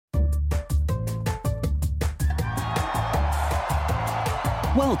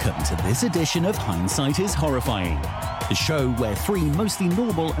Welcome to this edition of Hindsight is Horrifying, the show where three mostly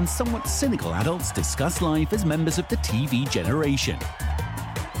normal and somewhat cynical adults discuss life as members of the TV generation.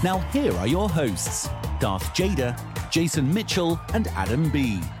 Now here are your hosts, Darth Jada, Jason Mitchell, and Adam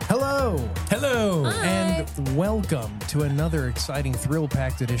B. Hello. Hello. Hi. And welcome to another exciting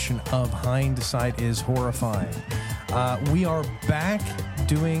thrill-packed edition of Hindsight is Horrifying. We are back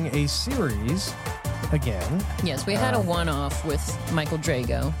doing a series again. Yes, we had a one-off with Michael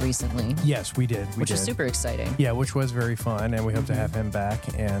Drago recently, Yes, we did. which is super exciting. Yeah, which was very fun, and we hope to have him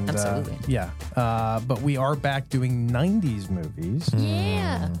back. And Absolutely. but we are back doing 90s movies.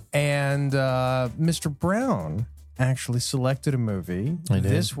 Yeah. And Mr. Brown actually selected a movie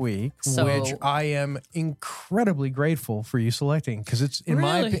this week, So- which I am incredibly grateful for you selecting, because it's in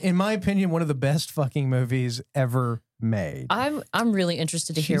Really? my opinion one of the best fucking movies ever made. I'm really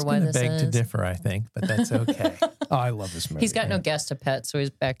interested to hear She's why gonna this beg is. to differ, I think, but that's okay. Oh, I love this movie. He's got no guest to pet, so he's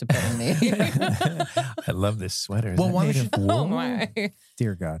back to petting me. I love this sweater. Is Well, that why made don't of you- wool? Oh my!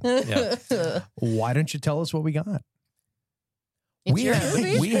 Dear God. Yeah. Why don't you tell us what we got? It's We your are-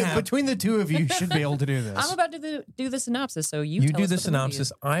 movie? we have- Between the two of you, should be able to do this. I'm about to do the synopsis, so you tell do us the what movie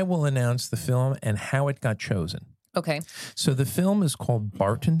synopsis. I will announce the film and how it got chosen. is. Okay. So the film is called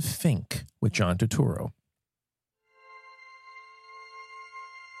Barton Fink with John Turturro.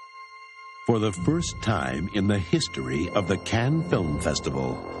 For the first time in the history of the Cannes Film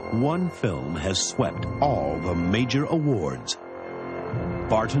Festival, one film has swept all the major awards.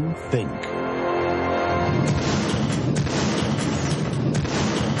 Barton Fink.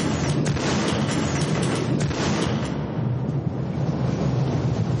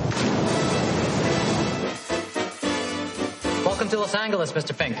 Welcome to Los Angeles,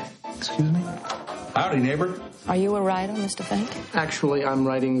 Mr. Fink. Excuse me? Howdy, neighbor. Are you a writer, Mr. Fink? Actually, I'm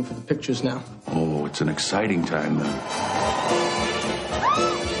writing for the pictures now. Oh, it's an exciting time then.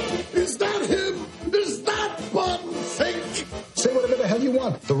 Is that him? Is that Barton Fink? Say whatever the hell you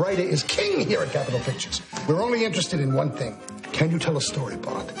want. The writer is king here at Capitol Pictures. We're only interested in one thing. Can you tell a story,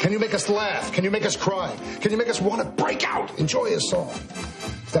 Bart? Can you make us laugh? Can you make us cry? Can you make us want to break out, enjoy a song?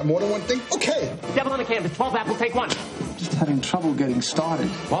 Is that more than one thing? Okay. Devil on the canvas, 12 apple, take one. Just having trouble getting started.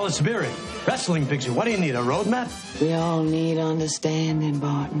 Wallace Beery, wrestling picture. What do you need, a roadmap? We all need understanding,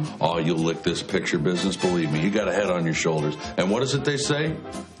 Barton. Oh, you'll lick this picture business, believe me. You got a head on your shoulders. And what is it they say?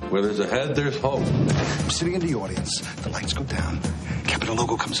 Where there's a head, there's hope. I'm sitting in the audience. The lights go down. Capitol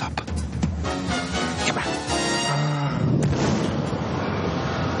logo comes up. Come on.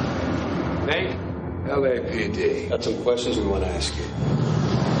 Nate? LAPD. Got some questions we want to ask you.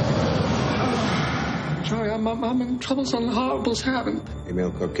 Sorry, I'm in troubles on horribles having.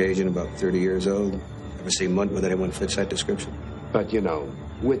 Female Caucasian, about 30 years old. Ever seen mud with anyone fits that description? But, you know,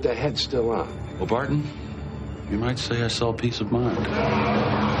 with the head still on. Well, Barton, you might say I sell peace of mind.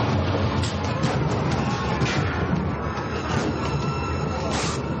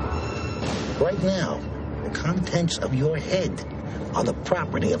 Right now, the contents of your head are the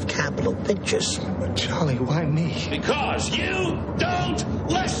property of Capitol Pictures. But Charlie, why me? Because you don't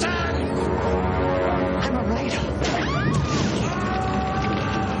listen! I'm a writer.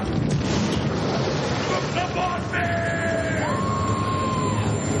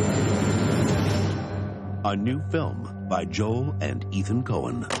 A new film by Joel and Ethan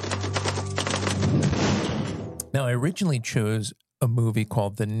Coen. Now, I originally chose a movie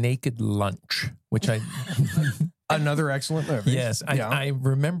called The Naked Lunch, which I... Another excellent movie. Yes, I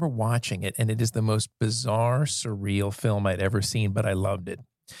remember watching it, and it is the most bizarre, surreal film I'd ever seen, but I loved it.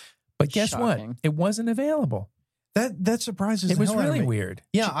 But guess Shocking. what? It wasn't available. That surprises It the was hell out of really me. weird.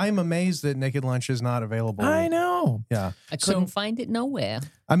 Yeah, I'm amazed that Naked Lunch is not available. I know. Yeah. I couldn't find it nowhere.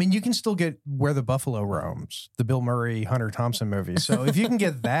 I mean, you can still get Where the Buffalo Roams, the Bill Murray, Hunter Thompson movie. So if you can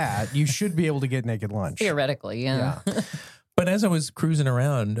get that, you should be able to get Naked Lunch. Theoretically, yeah. But as I was cruising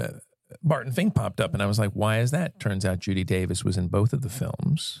around, Barton Fink popped up, and I was like, why is that? Turns out Judy Davis was in both of the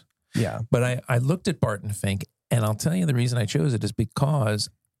films. Yeah. But I looked at Barton Fink, and I'll tell you the reason I chose it is because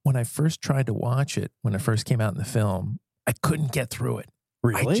when I first tried to watch it, when it first came out in the film, I couldn't get through it.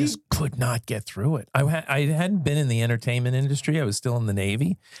 Really? I just could not get through it. I hadn't been in the entertainment industry. I was still in the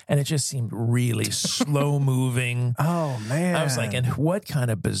Navy, and it just seemed really slow moving. Oh, man. I was like, and what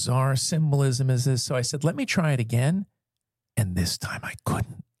kind of bizarre symbolism is this? So I said, let me try it again. And this time I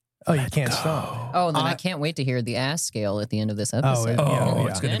couldn't. Oh, you can't stop. Oh, then I can't wait to hear the ass scale at the end of this episode.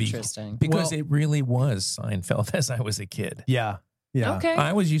 It's going to be interesting. because it really was Seinfeld as I was a kid. Yeah. Yeah. Okay.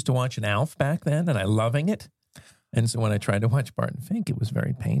 I was used to watching Alf back then, and I loving it. And so when I tried to watch Barton Fink, it was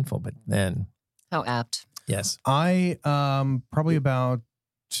very painful. But then, How apt. yes, I probably about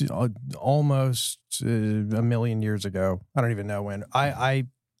almost a million years ago. I don't even know when. I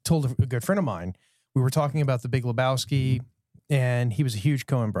told a good friend of mine, we were talking about The Big Lebowski, and he was a huge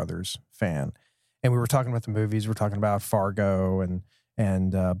Coen Brothers fan. And we were talking about the movies. We're talking about Fargo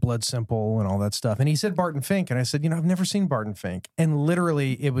and Blood Simple and all that stuff. And he said Barton Fink. And I said, I've never seen Barton Fink. And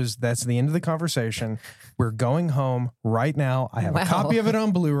literally that's the end of the conversation. We're going home right now. I have a copy of it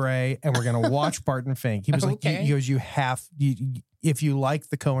on Blu-ray and we're going to watch Barton Fink. He was like, he goes, if you like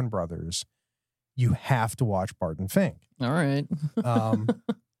the Coen Brothers, you have to watch Barton Fink. All right.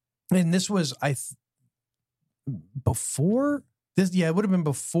 And this was, before this, it would have been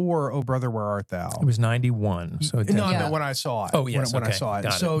before Oh Brother, Where Art Thou? It was 91. So no, when I saw it. Oh yes, when I saw it.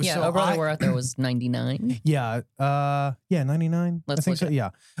 Got so it. Oh Brother, Where Art Thou was 99. Yeah, 99. Let's I think so. Yeah,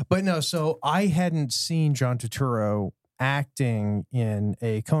 but no. So I hadn't seen John Turturro acting in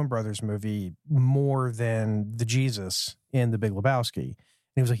a Coen Brothers movie more than the Jesus in The Big Lebowski. And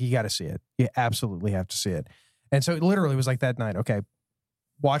he was like, "You got to see it. You absolutely have to see it." And so it literally was like that night. Okay,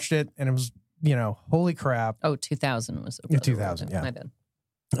 watched it, and it was. Holy crap. Oh, 2000 was it. 2000, yeah. My bad.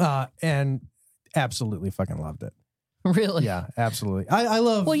 And absolutely fucking loved it. Really? Yeah, absolutely. I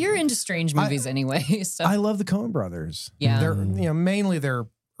love... Well, you're into strange movies anyway, so... I love the Coen Brothers. Yeah. They're, mainly their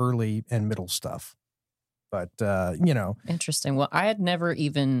early and middle stuff. But, Interesting. Well, I had never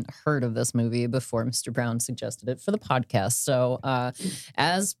even heard of this movie before Mr. Brown suggested it for the podcast. So,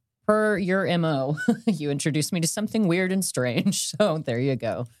 as per your MO, you introduced me to something weird and strange. So there you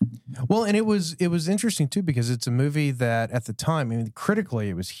go. Well, and it was interesting too, because it's a movie that at the time, critically,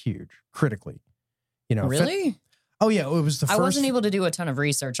 it was huge. Critically, Really? Oh yeah, it was the first. I wasn't able to do a ton of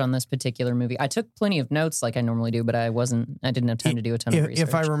research on this particular movie. I took plenty of notes like I normally do, but I didn't have time to do a ton of research.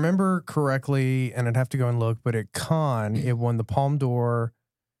 If I remember correctly, and I'd have to go and look, but at Cannes, it won the Palme d'Or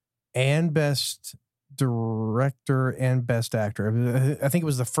and Best Director and Best Actor. I think it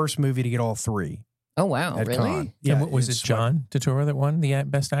was the first movie to get all three. Oh wow! Really? Cannes. Yeah. And was it John Turturro that won the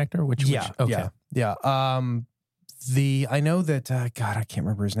Best Actor? Yeah. I know that God, I can't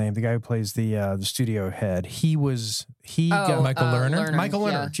remember his name. The guy who plays the studio head. Got Michael Lerner. Michael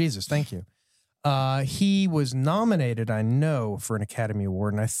Lerner. Yeah. Jesus, thank you. He was nominated, I know, for an Academy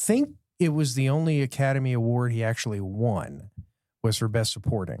Award, and I think it was the only Academy Award he actually won. Was for Best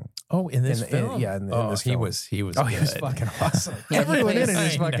Supporting. Oh, in this film? In this film. He was Oh, good. he was fucking awesome. Yeah, Everyone in it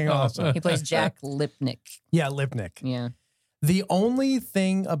is fucking awesome. He plays Jack Lipnick. Yeah, Lipnick. Yeah. The only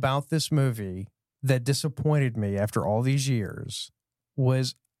thing about this movie that disappointed me after all these years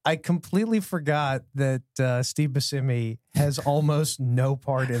was I completely forgot that Steve Buscemi has almost no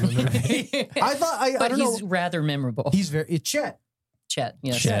part in the movie. I don't know. He's rather memorable. He's Chet. Chet,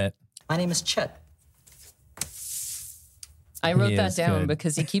 yes. Chet. My name is Chet. I wrote that down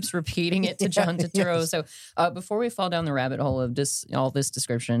because he keeps repeating it to John Turturro. Yes. So before we fall down the rabbit hole of all this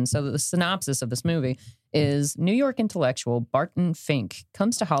description, so the synopsis of this movie is New York intellectual Barton Fink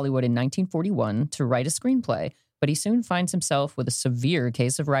comes to Hollywood in 1941 to write a screenplay, but he soon finds himself with a severe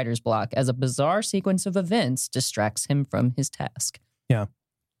case of writer's block as a bizarre sequence of events distracts him from his task. Yeah.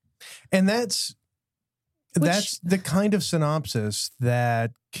 And that's the kind of synopsis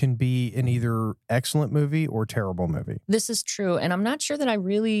that can be an either excellent movie or terrible movie. This is true. And I'm not sure that I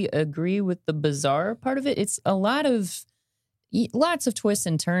really agree with the bizarre part of it. It's lots of twists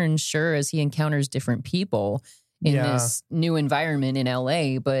and turns, sure, as he encounters different people in this new environment in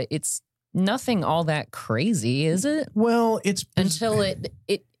LA, but it's nothing all that crazy, is it? Well, it's until it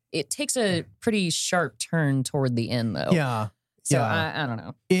takes a pretty sharp turn toward the end, though. Yeah. So I don't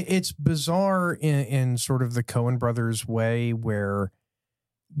know. It's bizarre in sort of the Coen Brothers way where,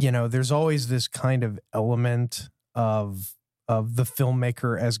 there's always this kind of element of the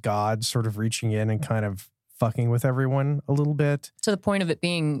filmmaker as God sort of reaching in and kind of fucking with everyone a little bit. To the point of it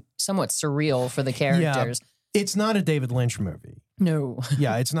being somewhat surreal for the characters. Yeah, it's not a David Lynch movie. No.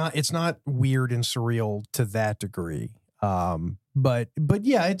 Yeah, it's not weird and surreal to that degree. But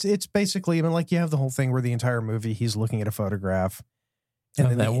yeah, it's basically, I mean, like you have the whole thing where the entire movie he's looking at a photograph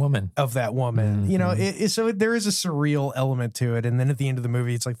of that woman. Mm-hmm. So there is a surreal element to it, and then at the end of the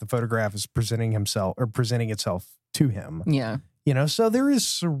movie, it's like the photograph is presenting itself to him. Yeah, so there is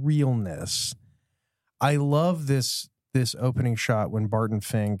surrealness. I love this opening shot when Barton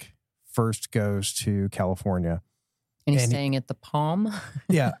Fink first goes to California, and he's staying at the Palm.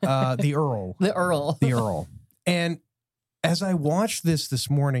 Yeah, the Earl. The Earl. And as I watched this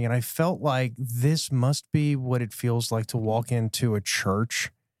morning, and I felt like this must be what it feels like to walk into a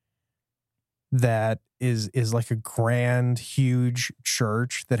church that is like a grand, huge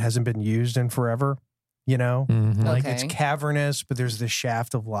church that hasn't been used in forever, Mm-hmm. Like it's cavernous, but there's this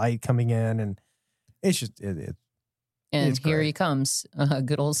shaft of light coming in, and it's just, And It's here great. he comes,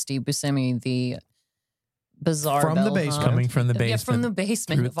 good old Steve Buscemi, the bizarre From the bellhop. basement. Coming from the basement. Yeah, from the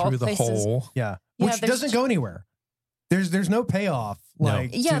basement of all through the places. hole. Yeah. Yeah, Which there's doesn't go anywhere. There's no payoff. No. Like,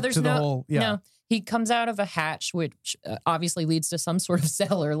 Yeah, to, there's to the no, whole, yeah. no. He comes out of a hatch, which obviously leads to some sort of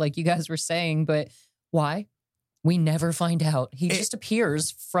cellar, like you guys were saying. But why? We never find out. He just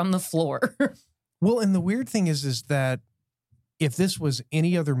appears from the floor. Well, and the weird thing is that if this was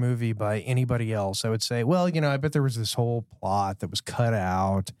any other movie by anybody else, I would say, well, I bet there was this whole plot that was cut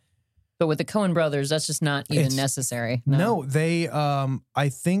out. But with the Coen Brothers, that's just not even necessary. No, they, I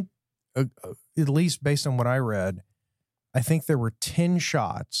think, at least based on what I read, I think there were 10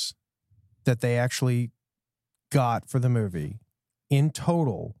 shots that they actually got for the movie in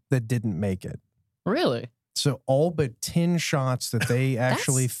total that didn't make it. Really? So all but 10 shots that they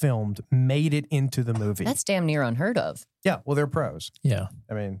actually filmed made it into the movie. That's damn near unheard of. Yeah, well, they're pros. Yeah.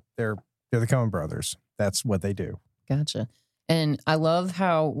 I mean, they're the Coen Brothers. That's what they do. Gotcha. And I love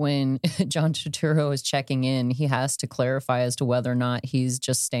how when John Turturro is checking in, he has to clarify as to whether or not he's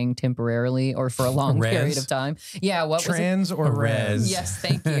just staying temporarily or for a long Res? period of time. Yeah, what Trans was it? or res? Yes,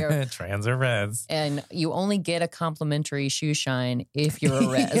 thank you. Trans or res. And you only get a complimentary shoe shine if you're a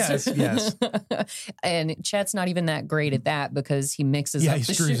res. Yes. And Chet's not even that great at that because he mixes up he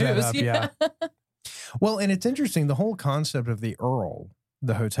the screws shoes. that up, yeah. Well, and it's interesting, the whole concept of the Earl,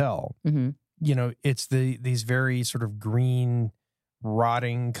 the hotel, Mhm. It's these very sort of green,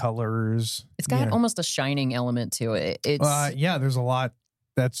 rotting colors. It's got almost a shining element to it. It's Yeah, there's a lot.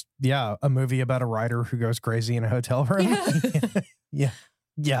 That's, a movie about a writer who goes crazy in a hotel room. Yeah.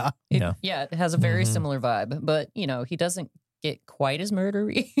 it has a very similar vibe, but he doesn't get quite as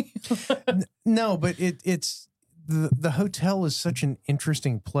murdery. No, but it's the hotel is such an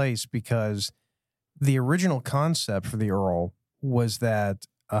interesting place because the original concept for the Earl was that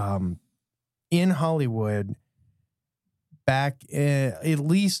in Hollywood, back at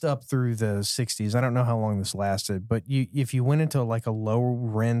least up through the 60s, I don't know how long this lasted, but if you went into like a low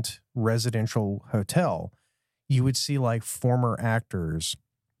rent residential hotel, you would see like former actors,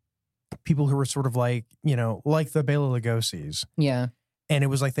 people who were sort of like, like the Bela Lugosi's. Yeah. And it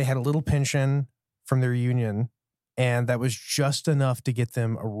was like they had a little pension from their union, and that was just enough to get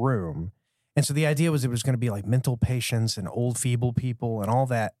them a room. And so the idea was it was going to be like mental patients and old, feeble people and all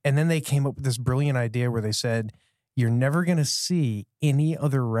that. And then they came up with this brilliant idea where they said, you're never going to see any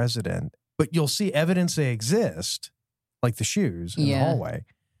other resident, but you'll see evidence they exist, like the shoes in the hallway.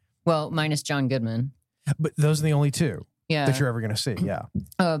 Well, minus John Goodman. But those are the only two that you're ever going to see. Yeah.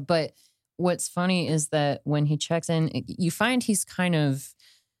 But what's funny is that when he checks in, you find he's kind of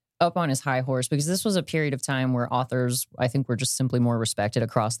up on his high horse because this was a period of time where authors, I think, were just simply more respected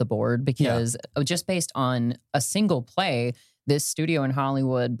across the board because just based on a single play, this studio in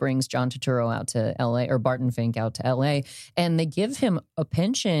Hollywood brings John Turturro out to LA, or Barton Fink out to LA, and they give him a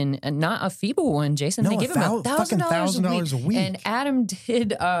pension, and not a feeble one, Jason. No, they give him $1,000 a week. And Adam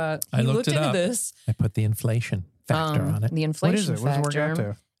did, he looked into this. I put the inflation factor on it. The inflation What does it work out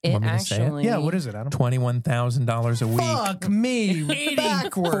to? It Want me to say it? actually, Yeah, what is it, Adam? $21,000 a week. Fuck me.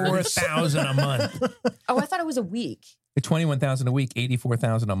 Backwards. $84,000 a month. Oh, I thought it was a week. $21,000 a week,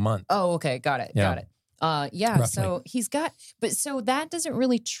 $84,000 a month. Oh, okay. Got it. Yeah. Got it. Roughly. So he's got, but so that doesn't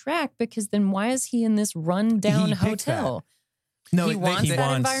really track because then why is he in this rundown He picked hotel? No, he wants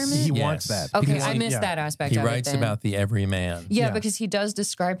that environment? He wants that. Okay, Because I missed that aspect He of it writes then. about the everyman. Yeah, because he does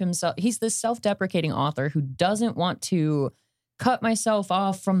describe himself. He's this self-deprecating author who doesn't want to cut myself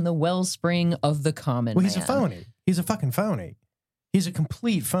off from the wellspring of the common Well, he's a man. phony. He's a fucking phony. He's a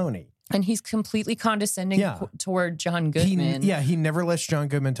complete phony. And he's completely condescending toward John Goodman. He never lets John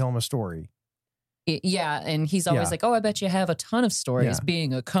Goodman tell him a story. And he's always like, oh, I bet you have a ton of stories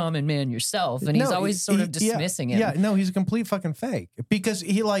being a common man yourself. And he's always sort of dismissing him. Yeah, no, he's a complete fucking fake. Because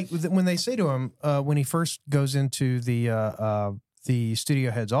he when they say to him, when he first goes into the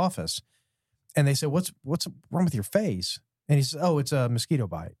studio head's office, and they say, what's wrong with your face? And he says, oh, it's a mosquito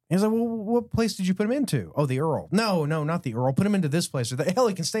bite. And he's like, well, what place did you put him into? Oh, the Earl. No, not the Earl. Put him into this place. Or the hell,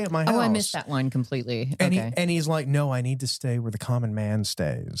 he can stay at my house. Oh, I missed that line completely. And, Okay. he's like, no, I need to stay where the common man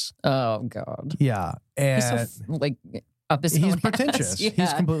stays. Oh, God. Yeah. He's And so, up his he's own pretentious. ass. Yeah.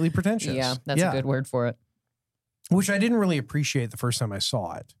 He's completely pretentious. Yeah, that's a good word for it. Which I didn't really appreciate the first time I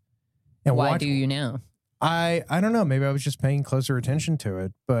saw it. And Why do you now? I don't know. Maybe I was just paying closer attention to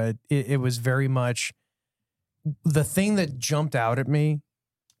it, but it was very much the thing that jumped out at me,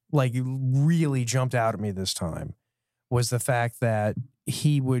 like really jumped out at me this time, was the fact that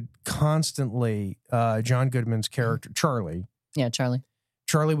he would constantly, John Goodman's character, Charlie. Yeah, Charlie.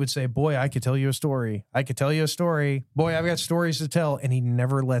 Charlie would say, boy, I could tell you a story. I could tell you a story. Boy, I've got stories to tell. And he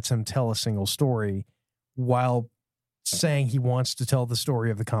never lets him tell a single story while saying he wants to tell the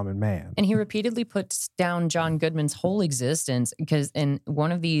story of the common man. And he repeatedly puts down John Goodman's whole existence because in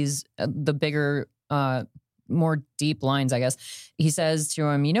one of these, the bigger, more deep lines, I guess, he says to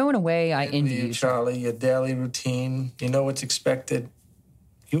him, in a way, I envy you, Charlie, your daily routine. You know what's expected.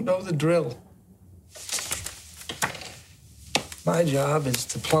 You know the drill. My job is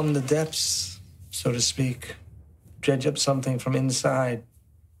to plumb the depths, so to speak. Dredge up something from inside,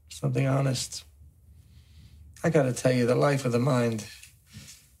 something honest. I gotta tell you, the life of the mind,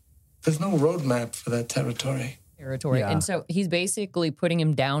 there's no roadmap for that territory. Yeah. And so he's basically putting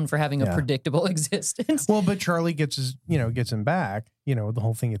him down for having a predictable existence. Well, but Charlie gets him back, the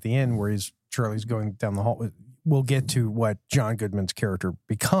whole thing at the end where Charlie's going down the hall. We'll get to what John Goodman's character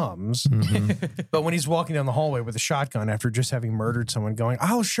becomes. Mm-hmm. But when he's walking down the hallway with a shotgun after just having murdered someone going,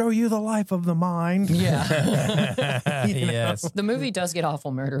 I'll show you the life of the mind. Yeah. Yes. The movie does get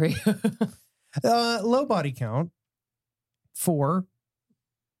awful murdery. Low body count. 4.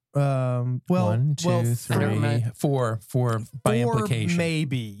 1, 2, 3, 4 by implication.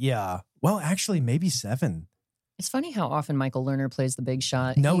 Maybe, yeah. Well, actually, maybe 7. It's funny how often Michael Lerner plays the big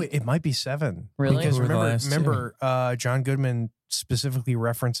shot. No, it might be 7. Really? Because remember, John Goodman specifically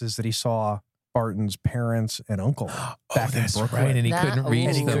references that he saw Barton's parents and uncle back in Brooklyn. Right, and he couldn't reach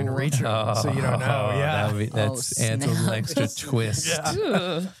them. He couldn't reach them, so you don't know. Yeah, that's adds a little extra twist.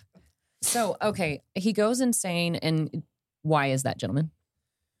 Yeah. So, okay, he goes insane, and why is that, gentlemen?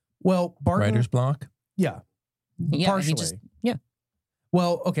 Well, Barton... Writer's block? Yeah. Partially.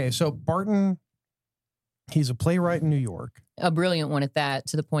 Well, okay, so Barton, he's a playwright in New York. A brilliant one at that,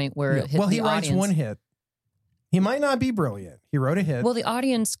 to the point where he writes one hit. He might not be brilliant. He wrote a hit. Well, the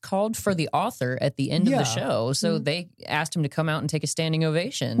audience called for the author at the end of the show, so they asked him to come out and take a standing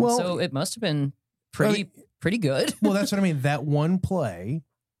ovation. Well, so it must have been pretty good. Well, that's what I mean. That one play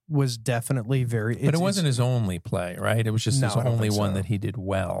was definitely very... But it wasn't his only play, right? It was just his only one so. that he did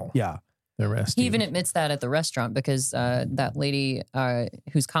well. Yeah. The rest. He even admits that at the restaurant because that lady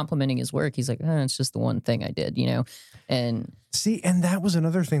who's complimenting his work, he's like, it's just the one thing I did, And see, and that was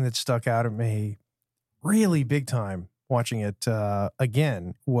another thing that stuck out at me really big time watching it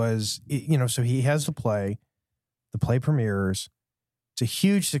again was, so he has the play premieres. It's a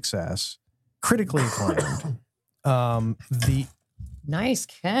huge success, critically acclaimed. The nice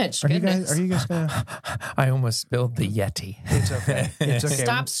catch. Are you guys gonna? I almost spilled the Yeti. It's okay. It's okay.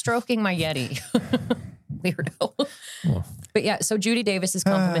 Stop stroking my Yeti. Weirdo. But yeah, so Judy Davis is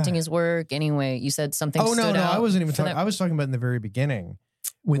complimenting his work. Anyway, you said something. Oh no, out I wasn't even talking. I was talking about in the very beginning.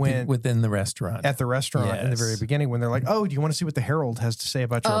 Within the restaurant. At the restaurant in the very beginning when they're like, oh, do you want to see what the Herald has to say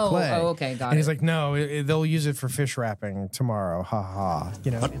about your play? Oh, okay, got it. And he's like, no, they'll use it for fish wrapping tomorrow. Ha ha.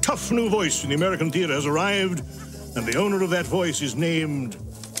 A tough new voice in the American theater has arrived, and the owner of that voice is named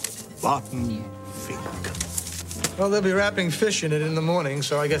Barton Fink. Well, they'll be wrapping fish in it in the morning,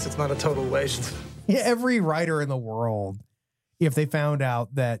 so I guess it's not a total waste. Yeah, every writer in the world, if they found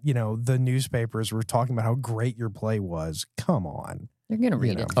out that, the newspapers were talking about how great your play was, come on. They're going to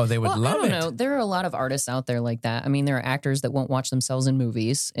read it. Oh, they would love it. I don't know. There are a lot of artists out there like that. I mean, there are actors that won't watch themselves in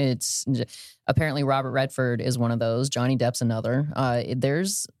movies. It's apparently Robert Redford is one of those. Johnny Depp's another.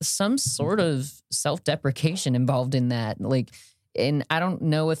 There's some sort of self-deprecation involved in that. And I don't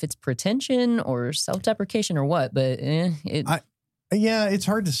know if it's pretension or self-deprecation or what, but yeah, it's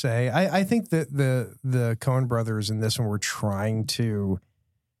hard to say. I think that the Coen Brothers in this one were trying to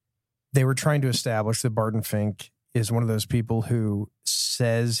establish that Barton Fink is one of those people who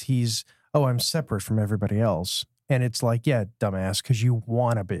says I'm separate from everybody else. And it's like, yeah, dumbass, because you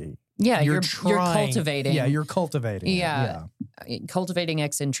want to be. Yeah, you're cultivating. Yeah, you're cultivating. Yeah. Cultivating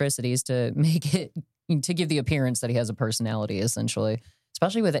eccentricities to give the appearance that he has a personality, essentially.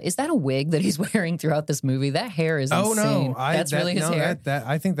 Especially with it. Is that a wig that he's wearing throughout this movie? That hair is insane. Oh, no. That's really his hair?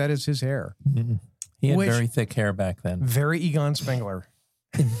 I think that is his hair. Mm-hmm. He had very thick hair back then. Very Egon Spengler.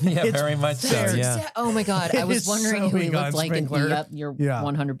 Yeah, very much so. Yeah. Oh my God. I was wondering who he looked like. Yep, you're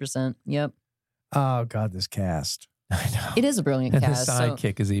 100%. Yep. Oh God, this cast. I know. It is a brilliant cast. The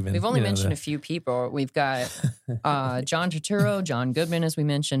sidekick is even. We've only mentioned a few people. We've got John Turturro, John Goodman, as we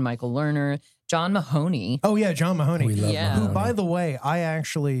mentioned, Michael Lerner, John Mahoney. Oh yeah, John Mahoney. We love Mahoney. Who, by the way, I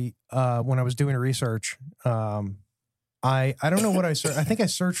actually when I was doing research, I don't know what I searched. I think I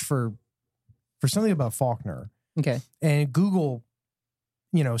searched for something about Faulkner. Okay. And Google,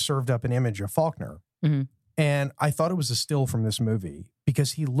 served up an image of Faulkner. Mm-hmm. And I thought it was a still from this movie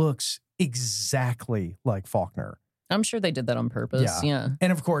because he looks exactly like Faulkner. I'm sure they did that on purpose. Yeah.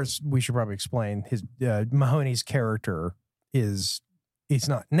 And of course, we should probably explain his Mahoney's character he's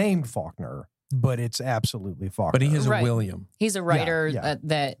not named Faulkner, but it's absolutely Faulkner. But he is a William. He's a writer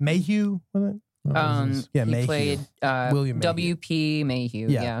that Mayhew, wasn't it? Yeah, he Mayhew. played William Mayhew. W.P. Mayhew.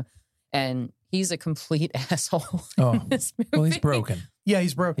 Yeah. Yeah. And he's a complete asshole Oh, in this movie. well, he's broken. Yeah,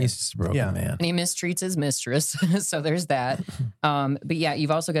 he's broken. He's just a broken man. And he mistreats his mistress. So there's that. But yeah,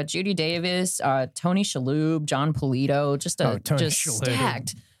 you've also got Judy Davis, Tony Shalhoub, John Polito, just Shalhoub.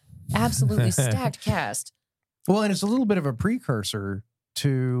 stacked, absolutely stacked cast. Well, and it's a little bit of a precursor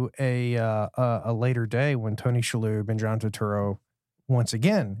to a later day when Tony Shalhoub and John Turturro once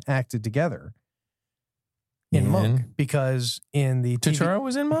again acted together in Monk, because in the Turturro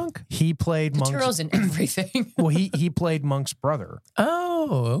was in Monk? He played Monk's... Turturro's in everything. Well, he played Monk's brother.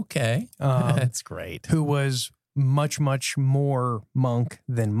 Oh, okay. That's great. Who was much, much more Monk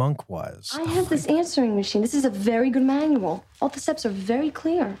than Monk was. I have this answering machine. This is a very good manual. All the steps are very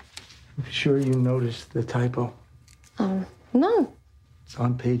clear. I'm sure you noticed the typo. No. It's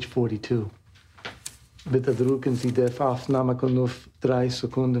on page 42. Bitte drucken Sie der Aufnahmekonuf 3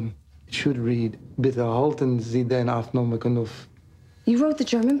 Sekunden. It should read, Bitte halten Sie den Aufnahmekonuf. You wrote the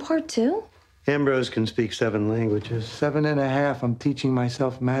German part too? Ambrose can speak 7 languages. 7.5. I'm teaching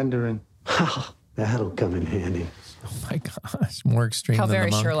myself Mandarin. That'll come in handy. Oh my gosh, more extreme How than very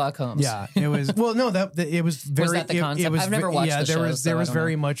the Monk. Sherlock Holmes. Yeah, it was. Well, no, it was very. Was that the concept? It was, I've never watched yeah, the there show, was so there I was don't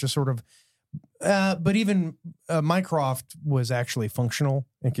very know. much a sort of. But even Mycroft was actually functional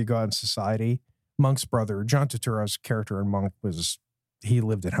and could go out in society. Monk's brother, John Turturro's character in Monk, he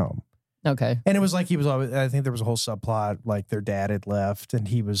lived at home. Okay. And it was like he was always, I think there was a whole subplot, like their dad had left and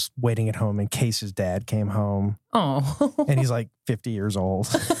he was waiting at home in case his dad came home. Oh. And he's like 50 years old.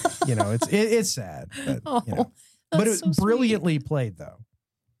 It's sad. But, but it was so brilliantly played, though.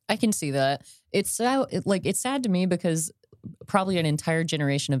 I can see that. It's sad to me because probably an entire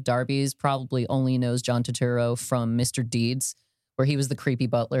generation of Darbys probably only knows John Turturro from Mr. Deeds, where he was the creepy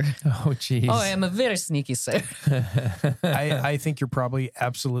butler. Oh, geez. Oh, I am a very sneaky sir. I think you're probably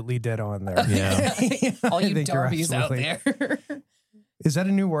absolutely dead on there. Yeah. All I you think you're Darbys out absolutely- there. Is that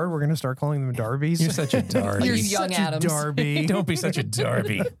a new word? We're going to start calling them Darbies? You're such a Darby. You're He's young such a Adams. Darby. Don't be such a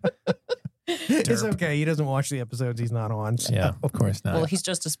Darby. It's okay. He doesn't watch the episodes he's not on. So. Yeah, of course not. Well, he's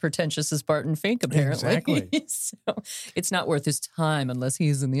just as pretentious as Barton Fink, apparently. Exactly. So it's not worth his time unless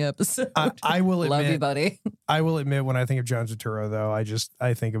he's in the episode. I will admit, Love you, buddy. I will admit, when I think of John Turturro, though,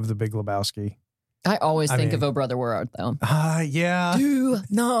 I think of The Big Lebowski. I always think mean- of Oh Brother, Where Art Thou? Yeah. Do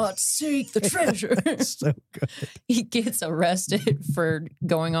not seek the treasure. So good. He gets arrested for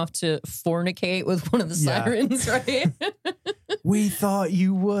going off to fornicate with one of the Yeah. sirens, right? We thought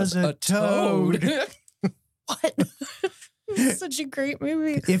you was a toad. What? Such a great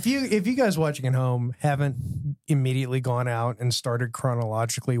movie. If you guys watching at home haven't immediately gone out and started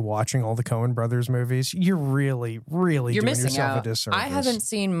chronologically watching all the Coen Brothers movies, you're really, really You're doing missing yourself out. a disservice. I haven't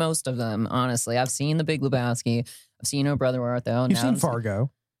seen most of them, honestly. I've seen The Big Lebowski. I've seen Oh Brother, Where Art Thou? You've Now seen I'm- Fargo.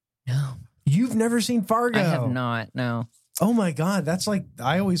 No. You've never seen Fargo. I have not, no. Oh my God. That's like,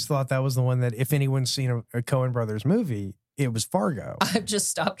 I always thought that was the one that if anyone's seen a Coen Brothers movie, it was Fargo. I've just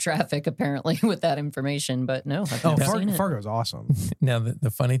stopped traffic, apparently, with that information, but no, I've Oh, never seen it. Fargo's awesome. Now,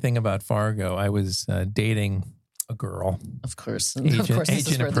 the funny thing about Fargo, I was dating a girl. Of course. Agent- Of course, this is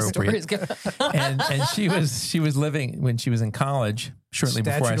agent where the appropriate. stories go. and she was living when she was in college, shortly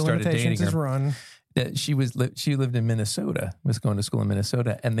before I Statute of started dating limitations is her. run. That she lived in Minnesota, was going to school in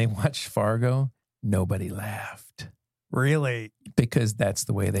Minnesota, and they watched Fargo. Nobody laughed. Really? Because that's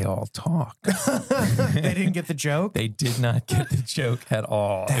the way they all talk. They didn't get the joke? They did not get the joke at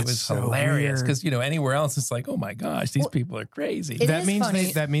all. That's It was so hilarious weird. because anywhere else it's like, oh my gosh, these people are crazy. It That is means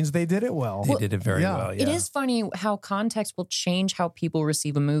funny. that means they did it well. They did it very yeah. well. Yeah. It is funny how context will change how people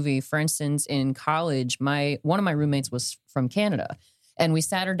receive a movie. For instance, in college, one of my roommates was from Canada, and we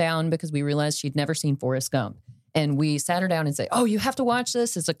sat her down because we realized she'd never seen Forrest Gump. And we sat her down and said, oh, you have to watch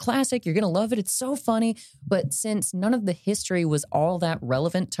this. It's a classic. You're going to love it. It's so funny. But since none of the history was all that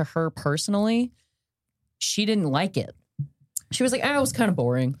relevant to her personally, she didn't like it. She was like, it was kind of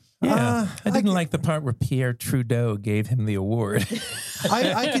boring. Yeah. I didn't like the part where Pierre Trudeau gave him the award.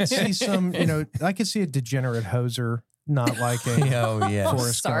 I could see some, I could see a degenerate hoser not liking Oh, yeah.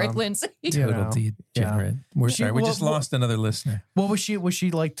 Forrest Sorry, Gump. Lindsay. Total degenerate. We're She- sorry. We well, just well- lost another listener. What was she? Was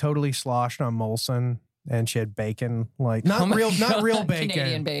she like totally sloshed on Molson and she had bacon? Like not Oh my not God, real bacon.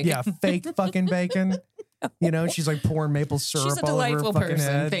 Canadian bacon. Yeah, fake fucking bacon. She's like pouring maple syrup She's a all over her delightful fucking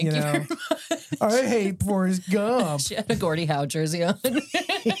person. head. Thank you know? very much. I hate Forrest Gump. She had a Gordie Howe jersey on.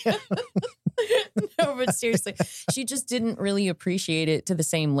 No, but seriously, she just didn't really appreciate it to the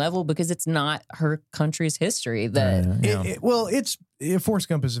same level because it's not her country's history. Forrest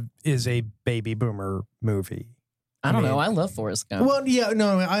Gump is a baby boomer movie. I don't know. I love Forrest Gump. Well, yeah,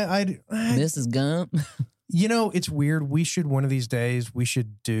 no, I Mrs. Gump. it's weird. We should one of these days we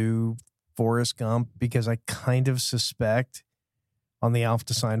should do Forrest Gump because I kind of suspect on the Alf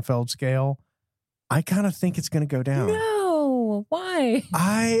to Seinfeld scale, I kind of think it's going to go down. No, why?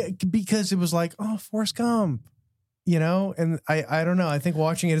 Because it was like, oh, Forrest Gump, you know? And I don't know. I think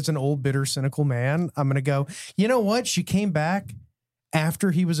watching it as an old, bitter, cynical man, I'm going to go, you know what? She came back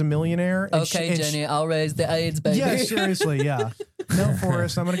after he was a millionaire. Okay, Jenny, I'll raise the AIDS, baby. Yeah, seriously, yeah. No,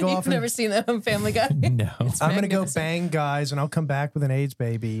 Forrest, I'm going to go off. You've never seen that on Family Guy? No. I'm going to go bang guys, and I'll come back with an AIDS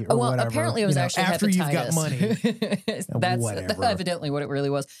baby or whatever. Apparently it was actually after hepatitis. You've got money. That's evidently what it really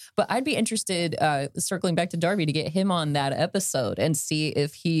was. But I'd be interested, circling back to Darby, to get him on that episode and see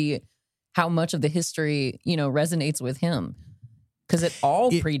if how much of the history, resonates with him. Because it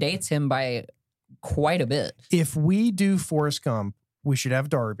predates him by quite a bit. If we do Forrest Gump, we should have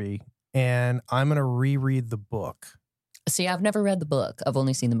Darby, and I'm going to reread the book. See, I've never read the book. I've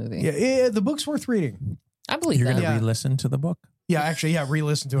only seen the movie. Yeah, the book's worth reading. I believe You're that. going to re-listen to the book? Yeah, actually,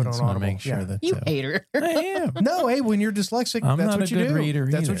 re-listen to it on Audible. Make sure that you hater. I am. No, hey, when you're dyslexic, I'm that's not what a you good do. reader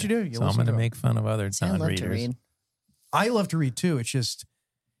That's either. what you do. So I'm going to make fun of other non-readers. I love to read too. It's just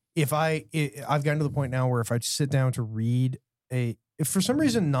I've gotten to the point now where if I sit down to read if for some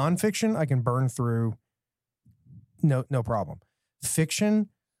reason nonfiction I can burn through, no problem. Fiction,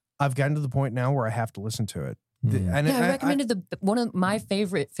 I've gotten to the point now where I have to listen to it. I recommended one of my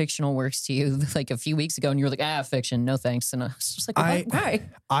favorite fictional works to you like a few weeks ago, and you were like, fiction, no thanks. And I was just like, why?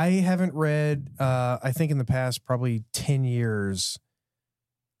 I haven't read, I think in the past probably 10 years,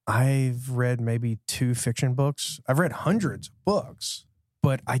 I've read maybe 2 fiction books. I've read hundreds of books,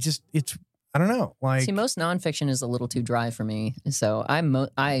 but I don't know. Like, see, most nonfiction is a little too dry for me. So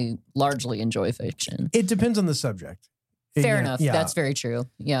I largely enjoy fiction. It depends on the subject. Fair enough. Yeah. That's very true.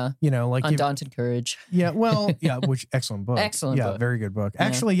 Yeah. Like Undaunted Courage. Yeah. Well, yeah, which excellent book. Excellent book. Yeah, very good book.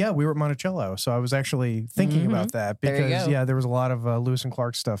 Actually, we were at Monticello, so I was actually thinking about that because there was a lot of Lewis and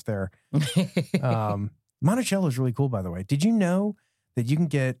Clark stuff there. Monticello is really cool, by the way. Did you know that you can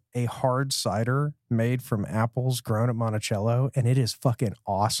get a hard cider made from apples grown at Monticello, and it is fucking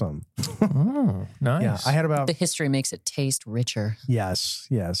awesome. Oh, nice. Yeah, I had about the history makes it taste richer. Yes.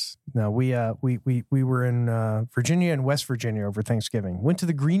 No, we were in Virginia and West Virginia over Thanksgiving. Went to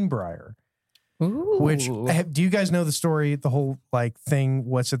the Greenbrier. Ooh. Which do you guys know the story? The whole thing.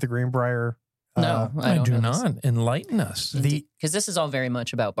 What's at the Greenbrier? No, I do not. Enlighten us. Because this is all very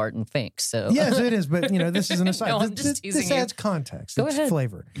much about Barton Fink. So yes, it is. But this is an aside. No, I'm just teasing this adds context. Go it's ahead.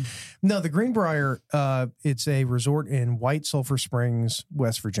 Flavor. No, the Greenbrier. It's a resort in White Sulphur Springs,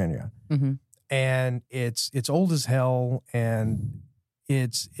 West Virginia, and it's old as hell, and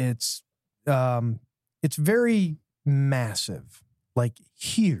it's very massive, like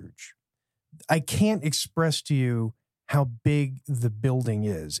huge. I can't express to you how big the building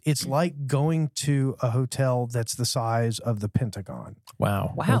is. It's like going to a hotel that's the size of the Pentagon.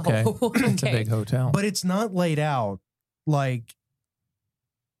 Wow. Okay. It's a big hotel. But it's not laid out like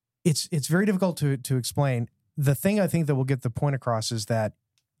it's very difficult to explain. The thing I think that will get the point across is that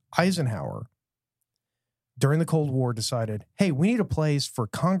Eisenhower, during the Cold War, decided, hey, we need a place for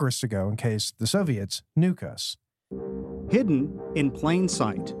Congress to go in case the Soviets nuke us. Hidden in plain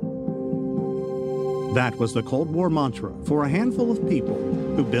sight. That was the Cold War mantra for a handful of people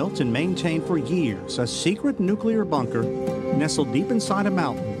who built and maintained for years a secret nuclear bunker nestled deep inside a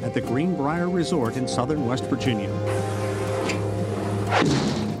mountain at the Greenbrier Resort in southern West Virginia.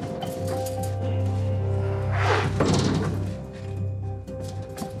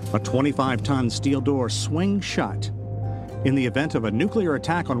 A 25-ton steel door swings shut. In the event of a nuclear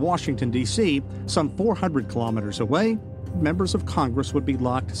attack on Washington, D.C., some 400 kilometers away, members of Congress would be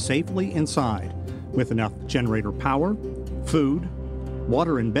locked safely inside, with enough generator power, food,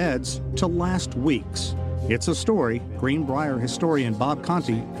 water, and beds to last weeks. It's a story Greenbrier historian Bob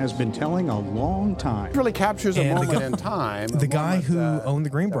Conti has been telling a long time. It really captures a moment in time. The guy who owned the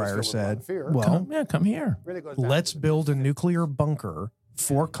Greenbrier said, well, come here. Let's build a nuclear bunker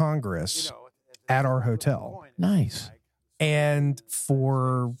for Congress at our hotel. Nice. And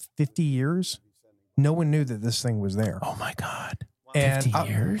for 50 years, no one knew that this thing was there. Oh, my God. And 50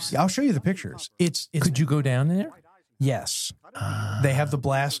 years? I'll show you the pictures. It's Could you go down there? Yes. They have the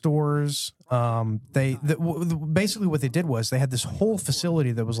blast doors. Basically what they did was they had this whole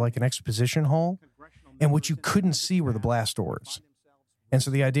facility that was like an exposition hall, and what you couldn't see were the blast doors. And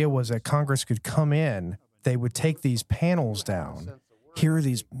so the idea was that Congress could come in, they would take these panels down. Here are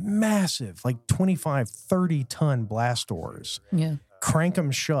these massive, like 25, 30-ton blast doors. Yeah. Crank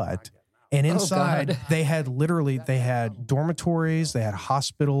them shut. And inside, they had dormitories, they had a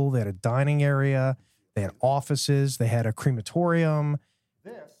hospital, they had a dining area, they had offices, they had a crematorium.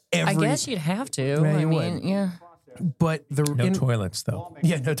 I guess you'd have to. Yeah, I mean, yeah. But no toilets, though.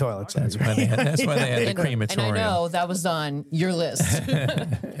 Yeah, no toilets. That's why they had the crematorium. And I know that was on your list.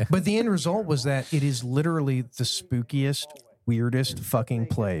 But the end result was that it is literally the spookiest, weirdest fucking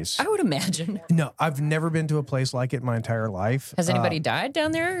place. I would imagine. No, I've never been to a place like it my entire life. Has anybody died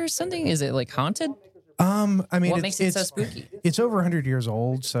down there or something? Is it like haunted? I mean, what makes it so spooky? It's over 100 years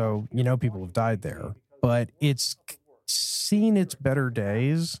old, so people have died there. But it's seen its better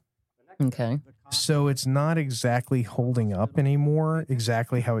days. Okay. So it's not exactly holding up anymore,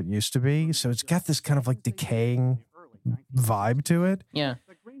 exactly how it used to be. So it's got this kind of like decaying vibe to it. Yeah.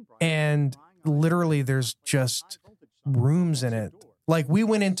 And literally there's just rooms in it. Like we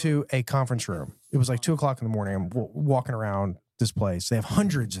went into a conference room. It was like 2:00 in the morning. I'm walking around this place. They have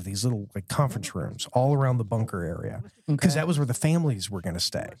hundreds of these little like conference rooms all around the bunker area because that was where the families were going to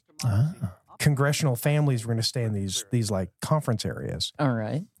stay. Congressional families were going to stay in these like conference areas. All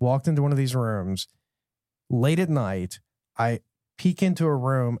right. Walked into one of these rooms late at night. I peek into a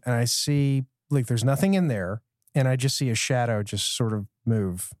room and I see like there's nothing in there, and I just see a shadow just sort of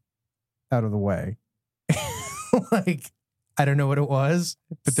move out of the way. Like I don't know what it was,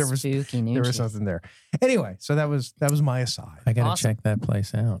 but there was something there. Anyway, so that was my aside. I got to check that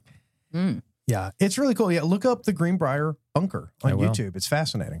place out. Yeah, it's really cool. Yeah, look up the Greenbrier Bunker on YouTube. It's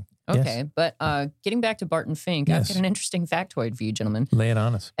fascinating. Okay, but getting back to Barton Fink, I've got an interesting factoid for you, gentlemen. Lay it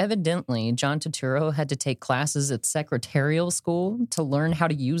on us. Evidently, John Turturro had to take classes at secretarial school to learn how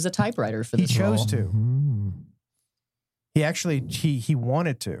to use a typewriter for this role. He chose to. He actually he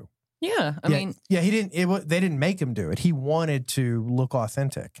wanted to. Yeah, I mean, he didn't. They didn't make him do it. He wanted to look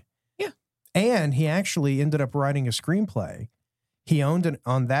authentic. Yeah, and he actually ended up writing a screenplay. He owned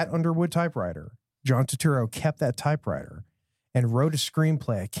on that Underwood typewriter. John Turturro kept that typewriter and wrote a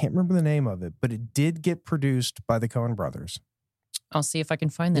screenplay. I can't remember the name of it, but it did get produced by the Coen Brothers. I'll see if I can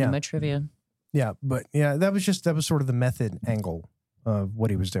find that in my trivia. Yeah, but that was sort of the method angle of what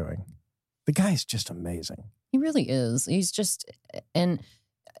he was doing. The guy's just amazing. He really is. And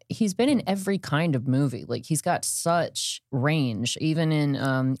he's been in every kind of movie. Like he's got such range. Even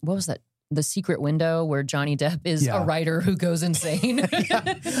in what was that? The Secret Window, where Johnny Depp is a writer who goes insane.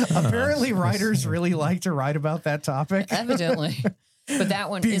 Apparently, writers really like to write about that topic. Evidently. But that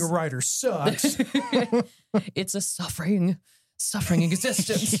one Being a writer sucks. It's a suffering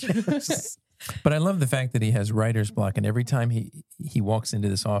existence. But I love the fact that he has writer's block, and every time he walks into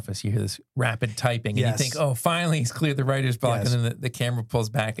this office, you hear this rapid typing, and you think, "Oh, finally, he's cleared the writer's block." And then the camera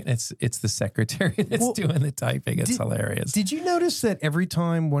pulls back, and it's the secretary that's doing the typing. It's hilarious. Did you notice that every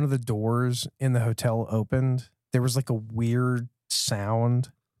time one of the doors in the hotel opened, there was like a weird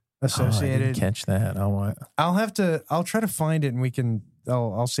sound associated? I didn't catch that. I'll try to find it, and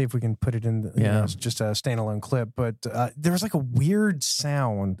I'll see if we can put it in. It's just a standalone clip. But there was like a weird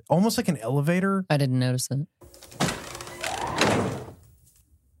sound, almost like an elevator. I didn't notice that.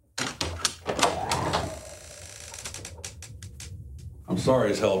 I'm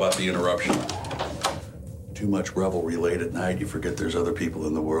sorry as hell about the interruption. Too much revelry late at night. You forget there's other people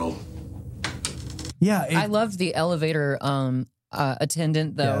in the world. Yeah, I love the elevator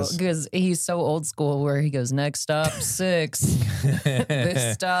attendant though, because he's so old school where he goes, next stop 6,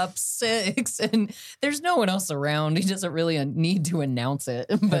 this stop 6, and there's no one else around. He doesn't really need to announce it.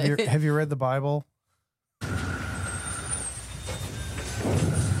 But have you read the Bible? You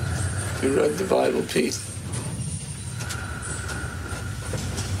read the Bible, Pete?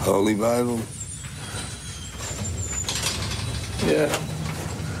 Holy Bible? Yeah.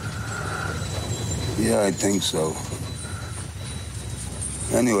 Yeah, I think so.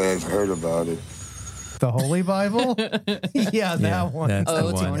 Anyway, I've heard about it. The Holy Bible? That one.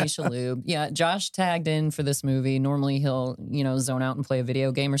 Tony Shalhoub. Yeah, Josh tagged in for this movie. Normally he'll, zone out and play a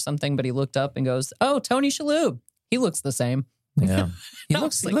video game or something, but he looked up and goes, "Oh, Tony Shalhoub. He looks the same." Yeah. He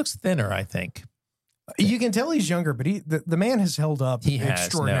looks thinner, I think. You can tell he's younger, but the man has held up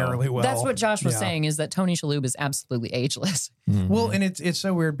extraordinarily well. That's what Josh was saying, is that Tony Shalhoub is absolutely ageless. Mm-hmm. Well, and it's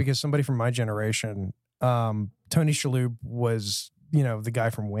so weird because somebody from my generation, Tony Shalhoub was, the guy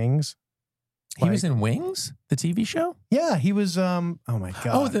from Wings. He was in Wings, the TV show? Yeah, he was, oh my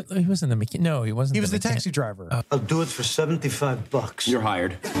God. Oh, he wasn't no, he wasn't. He was the taxi driver. I'll do it for $75. You're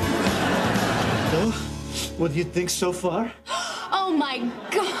hired. So, what do you think so far? Oh my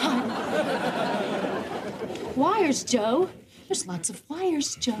God! Wires, Joe. There's lots of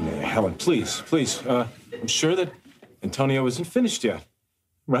wires, Joe. Helen, please. I'm sure that Antonio isn't finished yet,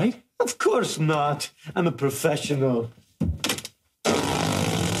 right? Of course not. I'm a professional.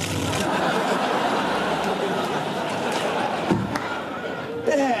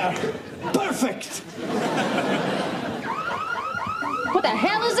 There. Perfect. What the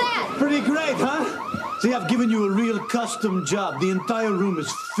hell is that? Pretty great, huh? See, I've given you a real custom job. The entire room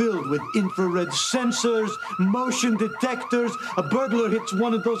is filled with infrared sensors, motion detectors. A burglar hits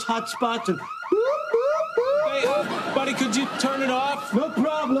one of those hot spots and... Hey, buddy, could you turn it off? No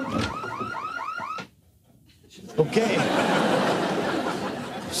problem. Okay.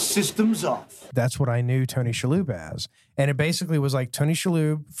 Systems off. That's what I knew Tony Shalhoub as. And it basically was like Tony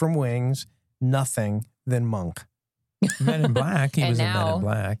Shalhoub from Wings, nothing, then Monk. Men in Black. He And was in now- Men in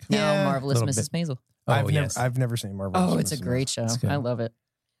Black. Now Marvelous Little Mrs. bit. Maisel. I've never seen Marvelous. Oh, it's a Mrs. great Maisel. show. I love it.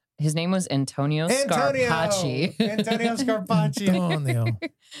 His name was Antonio Antonio Scarpacci. Antonio Scarpacci. Antonio.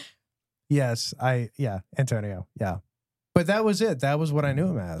 Yes, Antonio. Yeah. But that was it. That was what I knew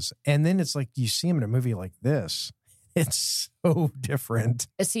him as. And then it's like you see him in a movie like this. It's so different.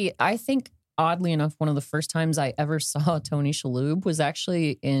 See, I think oddly enough, one of the first times I ever saw Tony Shalhoub was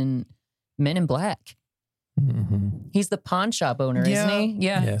actually in Men in Black. Mm-hmm. He's the pawn shop owner, isn't he?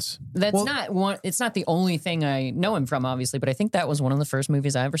 Yeah. Yes. That's not one. It's not the only thing I know him from, obviously, but I think that was one of the first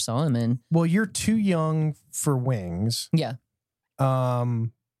movies I ever saw him in. Well, you're too young for Wings. Yeah.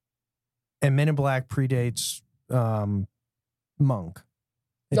 And Men in Black predates Monk.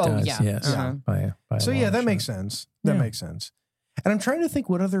 It does, yes. Uh-huh. By So a yeah, long that shot. makes sense. That makes sense. And I'm trying to think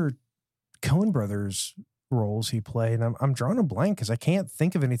what other Coen Brothers roles he played. And I'm drawing a blank because I can't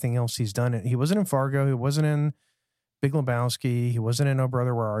think of anything else he's done. He wasn't in Fargo. He wasn't in Big Lebowski. He wasn't in Oh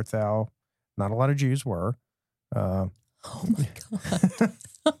Brother, Where Art Thou? Not a lot of Jews were. Oh my God.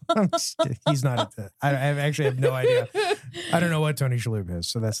 I'm just kidding. He's not. I actually have no idea. I don't know what Tony Shalhoub is,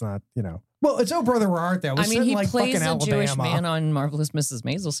 so that's not. Well, it's Oh Brother, Where Art Thou? I mean, he like plays fucking a Alabama. Jewish man on Marvelous Mrs.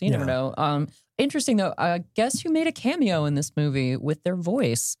 Maisel, so you never Yeah. know. Interesting, though. Guess who made a cameo in this movie with their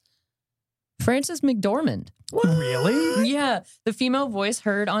voice? Frances McDormand. Really? Yeah. The female voice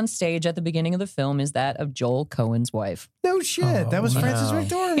heard on stage at the beginning of the film is that of Joel Coen's wife. No shit. That was Frances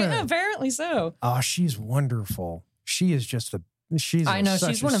McDormand. Yeah, apparently so. Oh, she's wonderful. She is just she's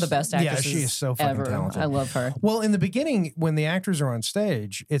one of the best actresses Yeah, she is so fucking ever. talented. I love her. Well, in the beginning, when the actors are on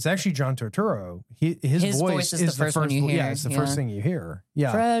stage, it's actually John Turturro. His voice is the first one you hear. Yeah, it's the first thing you hear.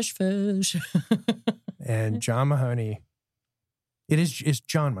 Yeah. Fresh fish. And John Mahoney. It's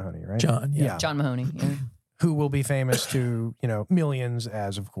John Mahoney, right? John, yeah. John Mahoney, yeah. Who will be famous to, millions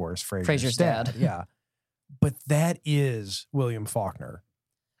as, of course, Frasier's dad. Yeah. But that is William Faulkner.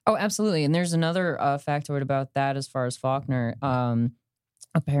 Oh, absolutely. And there's another factoid about that as far as Faulkner.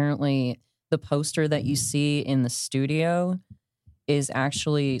 Apparently, the poster that you see in the studio is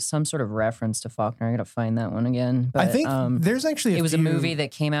actually some sort of reference to Faulkner. I got to find that one again. But, I think there's actually it was a movie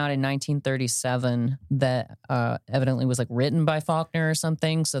that came out in 1937 that evidently was like written by Faulkner or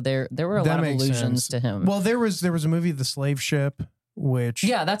something. So there were a lot of allusions to him. Well, there was a movie, The Slave Ship, which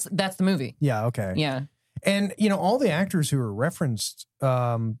yeah, that's the movie. Yeah, okay. Yeah. And all the actors who were referenced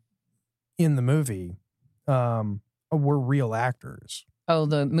in the movie were real actors. Oh,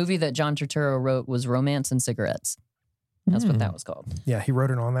 the movie that John Turturro wrote was Romance and Cigarettes. That's what that was called. Yeah, he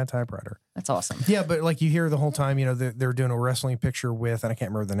wrote it on that typewriter. That's awesome. Yeah, but like you hear the whole time, they're doing a wrestling picture with, and I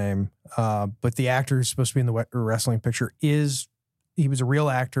can't remember the name, but the actor who's supposed to be in the wrestling picture he was a real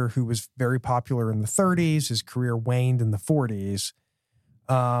actor who was very popular in the 30s. His career waned in the 40s.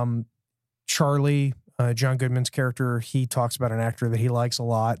 Charlie, John Goodman's character, he talks about an actor that he likes a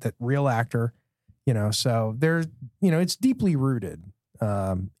lot, that real actor, so there's, it's deeply rooted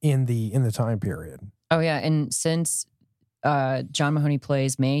in the time period. Oh, yeah. And since John Mahoney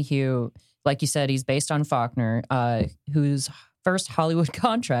plays Mayhew, like you said, he's based on Faulkner, whose first Hollywood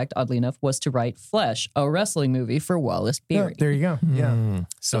contract, oddly enough, was to write Flesh, a wrestling movie for Wallace Beery. Yeah, there you go. Yeah.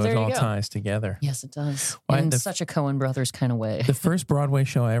 So there it you all go. ties together. Yes, it does. Why, In such a Coen Brothers kind of way. The first Broadway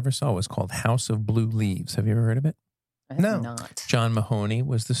show I ever saw was called House of Blue Leaves. Have you ever heard of it? I have not. John Mahoney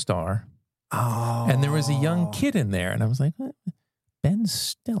was the star. Oh. And there was a young kid in there. And I was like, what? Ben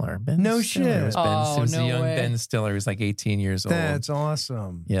Stiller. No Stiller. shit. It was, it was no a young way. Ben Stiller. He was like 18 years old. That's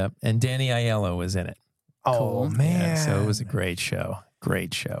awesome. Yep. And Danny Aiello was in it. Oh, Cool. man. Yeah, so it was a great show.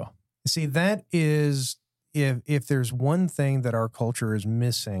 Great show. See, that is, if there's one thing that our culture is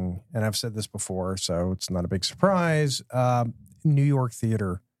missing, and I've said this before, so it's not a big surprise, New York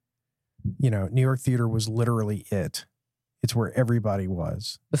theater. New York theater was literally it. It's where everybody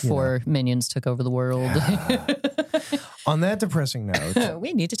was. Before Minions took over the world. On that depressing note,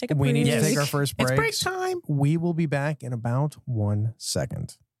 we need to take a we break. need to take our first break. It's break time. We will be back in about 1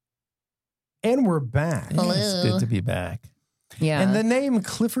 second. And we're back. Hello. It's good to be back. Yeah. And the name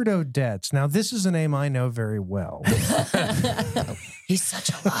Clifford Odets. Now, this is a name I know very well. He's such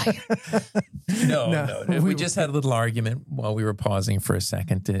a liar. No. We just had a little argument while we were pausing for a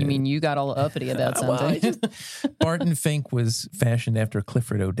second. You mean you got all uppity about something? Barton Fink was fashioned after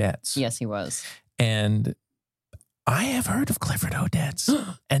Clifford Odets. Yes, he was. And I have heard of Clifford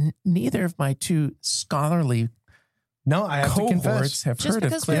Odets, and neither of my two scholarly I have to confess. cohorts have Just heard of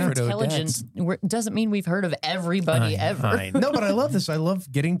because we're Clifford intelligent doesn't mean we've heard of everybody ever. No, but I love this. I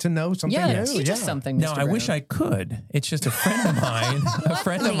love getting to know something new. Teach us something. No, Mr. I wish Brown. I could. It's just a friend of mine.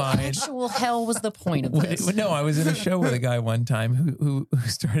 Actual hell was the point of this. No, I was in a show with a guy one time who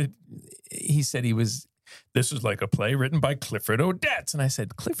started. He said this is like a play written by Clifford Odets. And I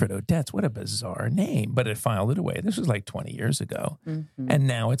said, Clifford Odets, what a bizarre name. But it filed it away. This was like 20 years ago. Mm-hmm. And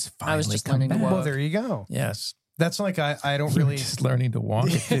now it's finally I was just come learning to back. walk. Well, there you go. Yes. That's like I don't You're really just learning to walk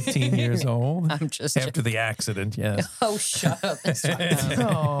at 15 years old. I'm just after the accident. Yes. Oh, shut up!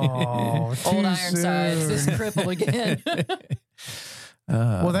 Oh, Old Ironsides is crippled again.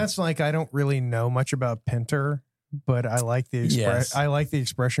 Well, that's like I don't really know much about Pinter, but I like the Yes. I like the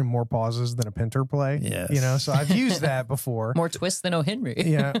expression more pauses than a Pinter play. Yes. You know, so I've used that before. More twists than O. Henry.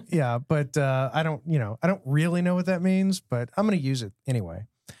 yeah, but I don't really know what that means, but I'm going to use it anyway.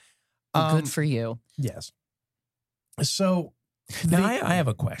 Good for you. Yes. So now I have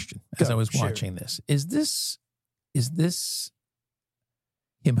a question as I was shoot. watching this. Is this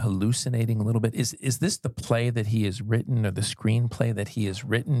him hallucinating a little bit? Is this the play that he has written or the screenplay that he has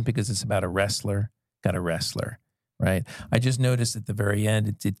written because it's about a wrestler? Got a wrestler, right? I just noticed at the very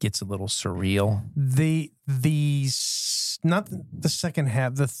end it gets a little surreal. Not the second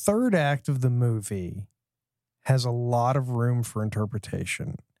half, the third act of the movie has a lot of room for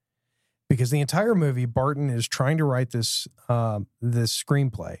interpretation. Because the entire movie, Barton is trying to write this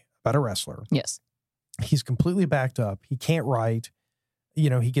screenplay about a wrestler. Yes. He's completely backed up. He can't write.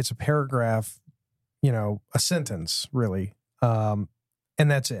 He gets a paragraph, a sentence, really. And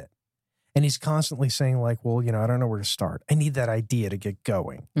that's it. And he's constantly saying like, well, I don't know where to start. I need that idea to get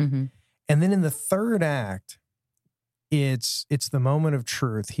going. Mm-hmm. And then in the third act, it's the moment of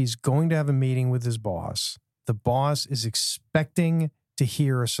truth. He's going to have a meeting with his boss. The boss is expecting to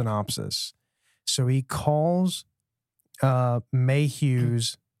hear a synopsis. So he calls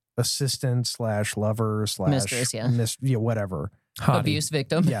Mayhew's assistant / lover / mistress, whatever. Hottie. Abuse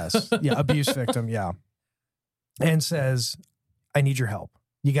victim. Yes. Yeah. Abuse victim. Yeah. And says, I need your help.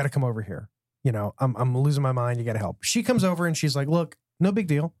 You got to come over here. I'm losing my mind. You got to help. She comes over and she's like, look, no big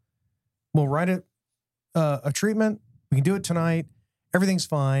deal. We'll write a treatment. We can do it tonight. Everything's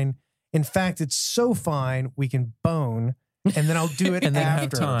fine. In fact, it's so fine we can bone, and then I'll do it and then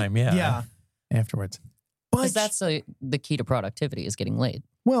after. have time. Yeah. Afterwards. Because that's the key to productivity is getting laid.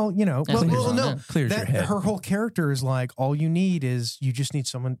 Well, no. Clears your head. Her whole character is like, all you just need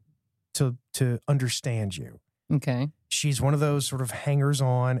someone to understand you. Okay. She's one of those sort of hangers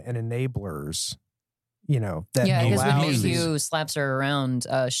on and enablers, that because when allows Mayhew slaps her around,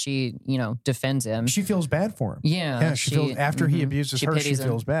 she, defends him. She feels bad for him. Yeah. She feels after he abuses her, she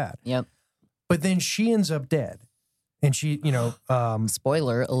feels bad. Yep. But then she ends up dead. And she,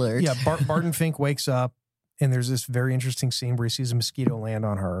 spoiler alert. Yeah, Barton Fink wakes up and there's this very interesting scene where he sees a mosquito land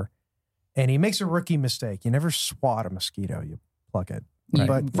on her and he makes a rookie mistake. You never swat a mosquito, you pluck it. You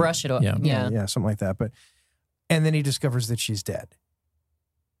But, brush it up. Yeah, something like that. And then he discovers that she's dead.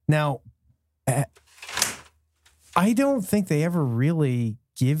 Now, I don't think they ever really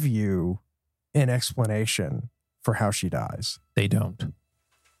give you an explanation for how she dies. They don't.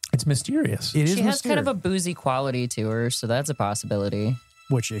 It's mysterious. It is She has mysterious. kind of a boozy quality to her, so that's a possibility.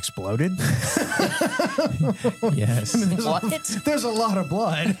 What, she exploded? Yes. There's a lot of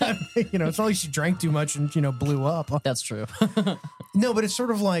blood. It's not like she drank too much and, blew up. That's true. No, but it's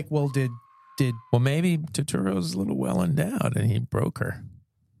sort of like, well, Well, maybe Turturro's a little well endowed and he broke her.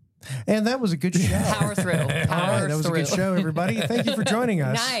 And that was a good show. Power through. That was a good show, everybody. Thank you for joining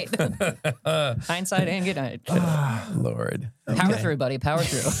us. Night. Hindsight and good night. Lord. Power through, buddy. Power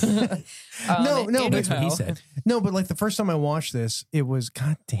through. No, That's what he said. No, but like the first time I watched this, it was,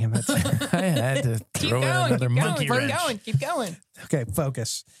 God damn it. I had to throw in another monkey wrench. Keep going. Okay,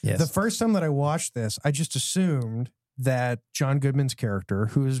 focus. Yes. The first time that I watched this, I just assumed that John Goodman's character,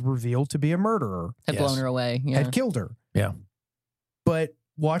 who is revealed to be a murderer, Had blown her away. Yeah. had killed her. Yeah. But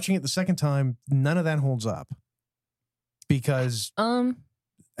watching it the second time, none of that holds up. Because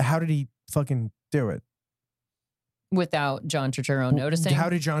how did he fucking do it? Without John Turturro noticing. How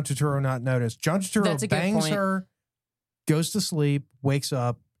did John Turturro not notice? John That's a Turturro good bangs point. her, goes to sleep, wakes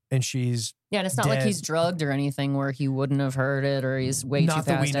up, and she's Yeah, and it's not like dead. he's drugged or anything where he wouldn't have heard it or he's way Not too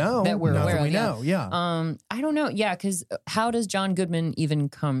that fast. we know. That we're Not aware that we of. know, yeah. I don't know. Yeah, because how does John Goodman even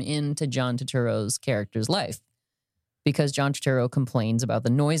come into John Turturro's character's life? Because John Turturro complains about the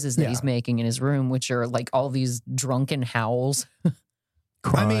noises that he's making in his room, which are like all these drunken howls.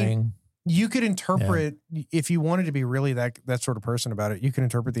 Crying. I mean, You could interpret, if you wanted to be really that sort of person about it, you could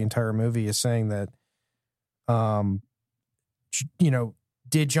interpret the entire movie as saying that,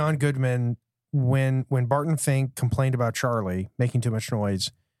 did John Goodman, when Barton Fink complained about Charlie making too much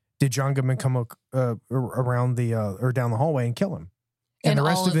noise, did John Goodman come around or down the hallway and kill him? And the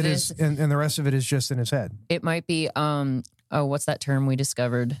rest of it is, and the rest of it is just in his head. It might be, what's that term we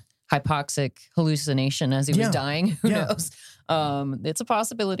discovered? Hypoxic hallucination as he was dying. Who knows? It's a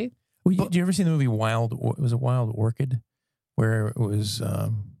possibility. Well, did you ever see the movie Wild? Was it Wild Orchid, where it was?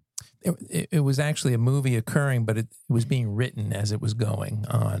 It was actually a movie occurring, but it was being written as it was going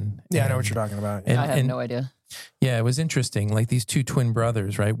on. Yeah, I know what you're talking about. I have no idea. Yeah, it was interesting. Like these two twin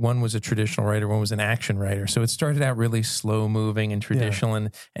brothers, right? One was a traditional writer, one was an action writer. So it started out really slow moving and traditional,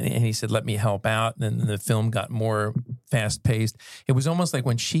 and he said, "Let me help out." And then the film got more fast paced. It was almost like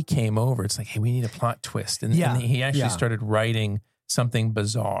when she came over, it's like, "Hey, we need a plot twist," and he actually started writing something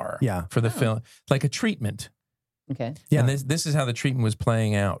bizarre for the film, like a treatment. Okay. Yeah. And this is how the treatment was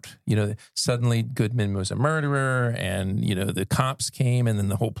playing out. Suddenly Goodman was a murderer, and the cops came, and then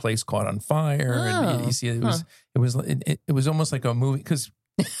the whole place caught on fire. And you see, it was almost like a movie because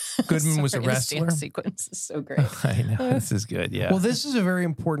Goodman was a wrestler. The sequence is so great. I know, this is good. Yeah. Well, this is a very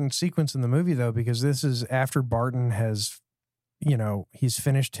important sequence in the movie, though, because this is after Barton has, he's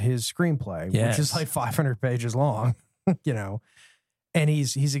finished his screenplay, which is like 500 pages long, and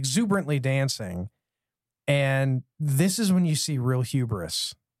he's exuberantly dancing. And this is when you see real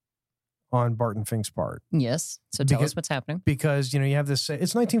hubris on Barton Fink's part. Yes. So tell us what's happening. Because, you have this,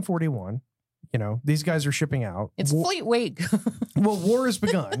 it's 1941, these guys are shipping out. It's Fleet Week. Well, war has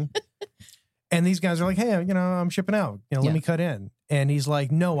begun. And these guys are like, hey, I'm shipping out. Let me cut in. And he's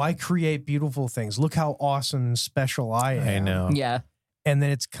like, no, I create beautiful things. Look how awesome and special I am. I know. Yeah. And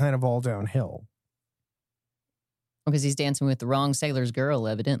then it's kind of all downhill. Because he's dancing with the wrong sailor's girl,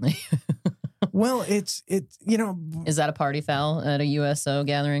 evidently. Well, it's Is that a party foul at a USO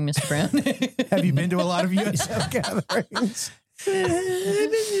gathering, Mr. Brown? Have you been to a lot of USO gatherings? I've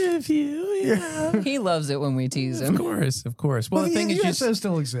been to a few. He loves it when we tease him. Of course. Well, the thing is, USO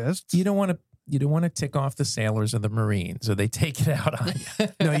still exists. You don't want to tick off the sailors or the Marines, or they take it out on you.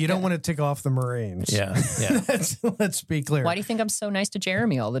 No, you don't want to tick off the Marines. Yeah. Let's be clear. Why do you think I'm so nice to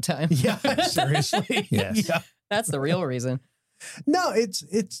Jeremy all the time? Yeah, seriously. Yes. Yeah. That's the real reason. No,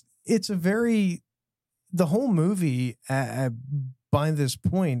 it's a very, the whole movie by this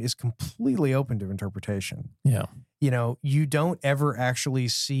point is completely open to interpretation. Yeah. You don't ever actually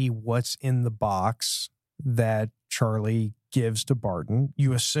see what's in the box that Charlie gives to Barton.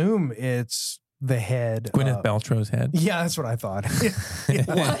 You assume it's the head. Gwyneth Paltrow's head. Yeah, that's what I thought.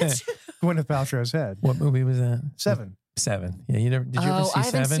 What? Gwyneth Paltrow's head. What movie was that? Seven. Yeah, you never. Did you ever see I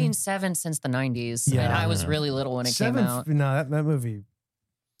Seven? haven't seen Seven since the 90s. Yeah. And I was really little when it came out. No, that movie.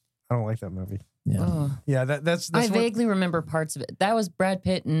 I don't like that movie. Yeah. Oh. Yeah, that's I vaguely remember parts of it. That was Brad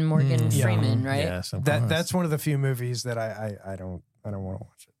Pitt and Morgan Freeman, right? Yes, that's one of the few movies that I don't want to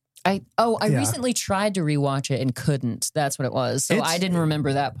watch it. I recently tried to rewatch it and couldn't. That's what it was. So I didn't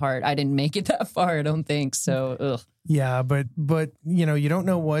remember that part. I didn't make it that far, I don't think. So ugh. Yeah, but you don't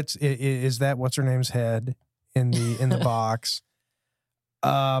know what's her name's head in the box.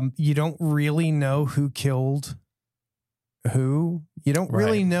 You don't really know who killed who. You don't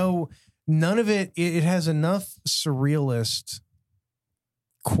really know. None of it. It has enough surrealist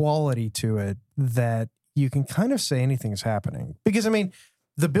quality to it that you can kind of say anything's happening. Because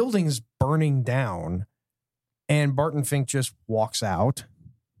the building's burning down, and Barton Fink just walks out.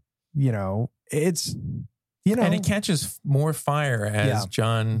 It's and it catches more fire as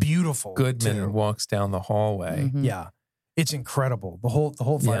John Goodman walks down the hallway. Mm-hmm. Yeah. It's incredible. The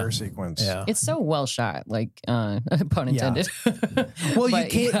whole fire sequence. Yeah. It's so well shot, pun intended. Well, you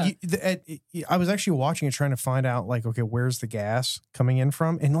can't. I was actually watching it, trying to find out, okay, where's the gas coming in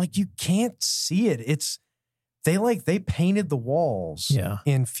from, and you can't see it. It's they painted the walls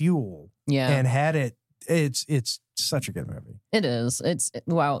in fuel, and had it. It's such a good movie. It is. I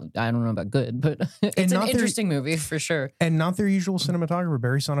don't know about good, but it's an interesting movie for sure. And not their usual cinematographer.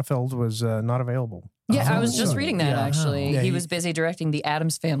 Barry Sonnenfeld was not available. Yeah, I was just reading that actually. Yeah, he was busy directing The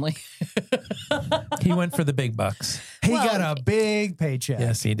Addams Family. He went for the big bucks. He got a big paycheck.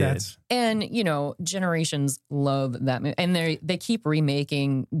 Yes, he did. And generations love that movie, and they keep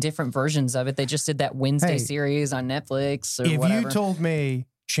remaking different versions of it. They just did that Wednesday series on Netflix or whatever. If you told me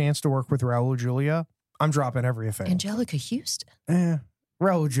chance to work with Raul Julia, I'm dropping everything. Angelica Houston.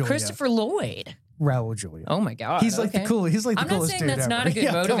 Raul Julia. Christopher Lloyd. Raul Julia. Oh my God. He's like the coolest. He's like the coolest dude ever. I'm not saying that's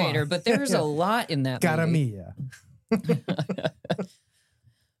not a good motivator, but there's a lot in that movie. Caramilla.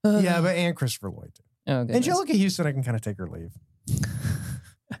 Yeah, and Christopher Lloyd. Oh, goodness. Angelica Houston, I can kind of take her leave.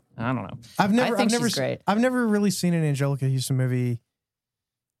 I don't know. I've think never she's great. I've never really seen an Angelica Houston movie.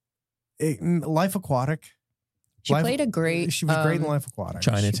 Life Aquatic. She played a great. She was great in Life Aquatic.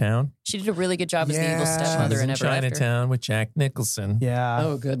 Chinatown. She did a really good job as the evil Yeah. stepmother in Ever After. Chinatown with Jack Nicholson. Yeah.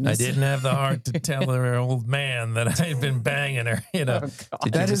 Oh goodness. I didn't have the heart to tell her old man that I had been banging her. You know,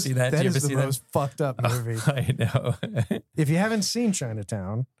 did you ever see that? That Did you ever is the see most fucked up movie. I know. If you haven't seen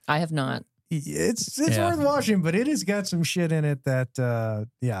Chinatown, I have not. it's Yeah. worth watching, but it has got some shit in it that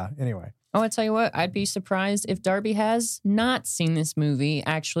anyway. Oh, I tell you what, I'd be surprised if Darby has not seen this movie,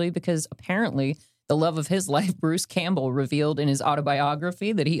 actually, because apparently the love of his life, Bruce Campbell, revealed in his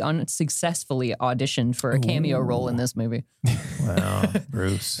autobiography that he unsuccessfully auditioned for a cameo role in this movie. Wow,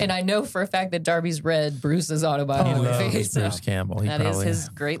 Bruce. And I know for a fact that Darby's read Bruce's autobiography. He loves Bruce Campbell. He That is probably, his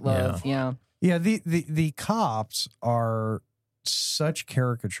great love. Yeah. Yeah, the cops are such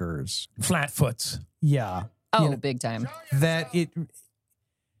caricatures. Flatfoots. Yeah. Oh, big time. That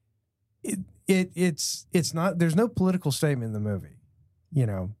it's not, there's no political statement in the movie. You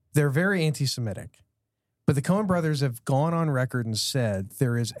know, they're very anti-Semitic. But the Coen Brothers have gone on record and said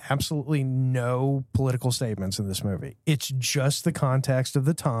there is absolutely no political statements in this movie. It's just the context of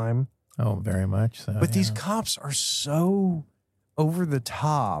the time. Oh, very much so. But these cops are so over the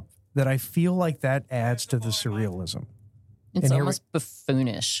top that I feel like that adds to the surrealism. It's And here almost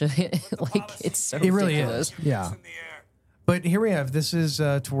buffoonish. Like, it's so it really ridiculous. is. Yeah. But here we have, this is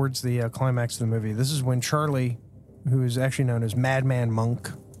towards the climax of the movie. This is when Charlie, who is actually known as Madman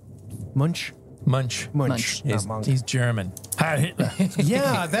Munch. Munch. Not Monk. He's German. Heil Hitler.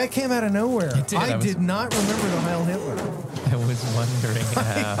 Yeah, that came out of nowhere. It did. I did not remember the Heil Hitler. I was wondering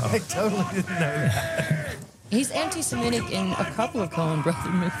how. I totally didn't know that. He's anti-Semitic in a couple of Coen Brothers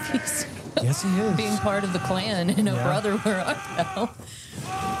movies. Yes, he is. Being part of the Klan and a brother where art thou.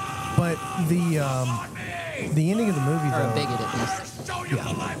 But the ending of the movie, Or though. a bigot, at least.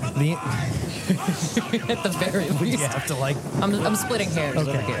 At the very least. You have to like. I'm splitting hairs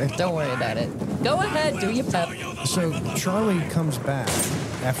over here. Don't worry about it. Go ahead, do your pep. So Charlie comes back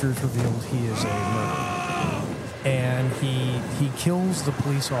after it's revealed he is a murderer, and he kills the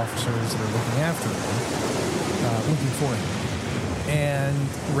police officers that are looking after him, looking for him,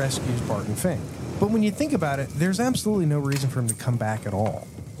 and rescues Barton Fink. But when you think about it, there's absolutely no reason for him to come back at all.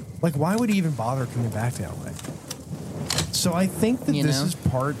 Like, why would he even bother coming back to LA? So I think that this is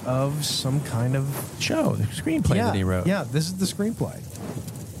part of some kind of show, the screenplay that he wrote. Yeah, this is the screenplay.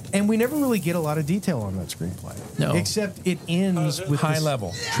 And we never really get a lot of detail on that screenplay. No. Except it ends with high this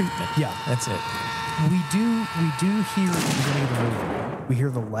level treatment. Yeah. That's it. We do hear at the beginning of the movie, we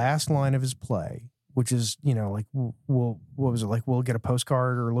hear the last line of his play, which is, you know, like, what was it? Like, we'll get a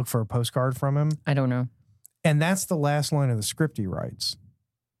postcard or look for a postcard from him. I don't know. And that's the last line of the script he writes.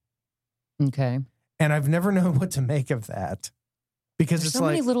 Okay. And I've never known what to make of that. Because There's it's so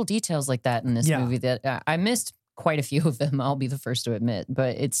like, many little details like that in this movie that I missed quite a few of them. I'll be the first to admit,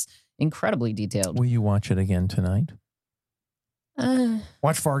 but it's incredibly detailed. Will you watch it again tonight?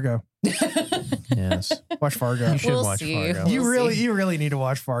 Watch Fargo. Yes. Watch Fargo. You should watch Fargo. You really need to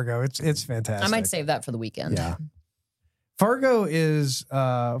watch Fargo. It's fantastic. I might save that for the weekend. Yeah. Fargo is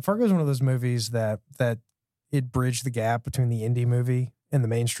one of those movies that it bridged the gap between the indie movie and the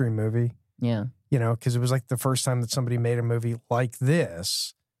mainstream movie. Yeah. You know, because it was like the first time that somebody made a movie like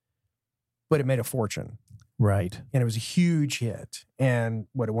this, but it made a fortune. Right. And it was a huge hit. And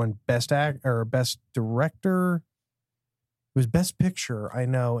it won Best Act or Best Director. It was Best Picture, I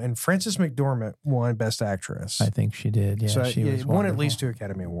know. And Frances McDormand won Best Actress. I think she did. Yeah, so she was it won at wonderful. least 2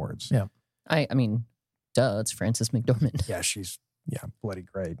 Academy Awards. Yeah. I mean, duh, it's Frances McDormand. Yeah, she's bloody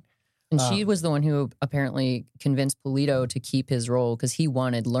great. And she was the one who apparently convinced Polito to keep his role because he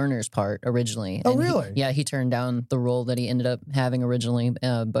wanted Lerner's part originally. Oh, And really? He turned down the role that he ended up having originally,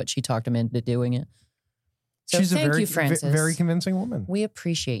 but she talked him into doing it. So She's thank a very, you, Frances. very convincing woman. We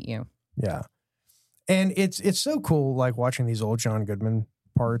appreciate you. Yeah. And it's so cool, like, watching these old John Goodman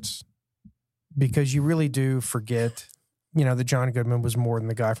parts, because you really do forget, you know, that John Goodman was more than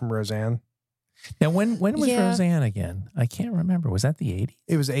the guy from Roseanne. Now, when was Roseanne again? I can't remember. Was that the 80s?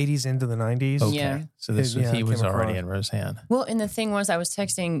 It was 80s into the 90s. Okay. Yeah. So he was already in Roseanne. Well, and the thing was, I was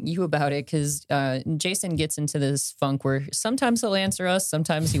texting you about it because Jason gets into this funk where sometimes he'll answer us,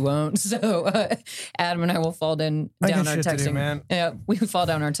 sometimes he won't. So Adam and I will fall down our shit to texting. do, man. Yeah, we fall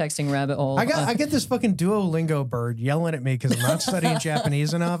down our texting rabbit hole. I get this fucking Duolingo bird yelling at me because I'm not studying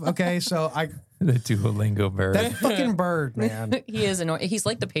Japanese enough. Okay, so The Duolingo bird. that fucking bird, man. He is annoying. He's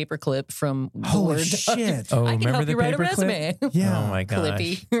like the paperclip from Holy Word. shit. Oh, I can remember help the you write a paperclip? resume. Yeah. Oh my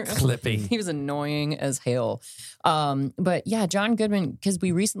gosh. Clippy. He was annoying as hell. But yeah, John Goodman, because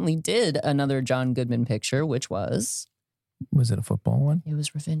we recently did another John Goodman picture, which was Was it a football one? It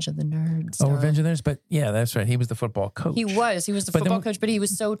was Revenge of the Nerds. Oh, Revenge of the Nerds. But yeah, that's right. He was the football coach. He was the football coach, but he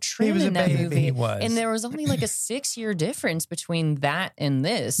was so trim in that movie. He was. And there was only like a 6-year difference between that and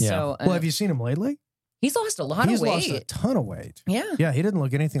this. Yeah. So, Well, have you seen him lately? he's lost a lot of weight. He's lost a ton of weight. Yeah. Yeah, he didn't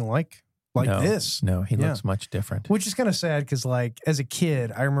look anything like this. No, he looks much different. Which is kind of sad because, like, as a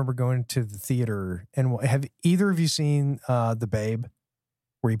kid, I remember going to the theater. And have either of you seen The Babe,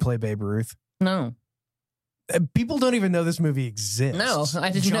 where he played Babe Ruth? No. People don't even know this movie exists. No, I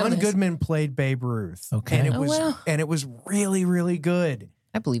didn't know John this. Goodman played Babe Ruth. Okay. And it was really, really good.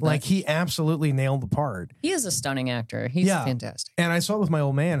 I believe Like, that. he absolutely nailed the part. He is a stunning actor. He's fantastic. And I saw it with my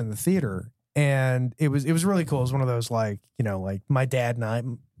old man in the theater, and it was really cool. It was one of those, like, you know, like my dad and I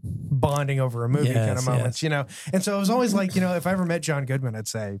bonding over a movie kind of moments, you know? And so I was always like, you know, if I ever met John Goodman, I'd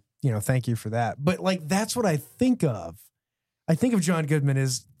say, you know, thank you for that. But like, that's what I think of. I think of John Goodman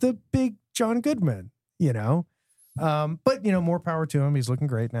as the big John Goodman, you know? But, you know, more power to him. He's looking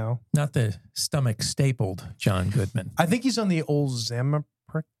great now. Not the stomach stapled John Goodman. I think he's on the Ozempic,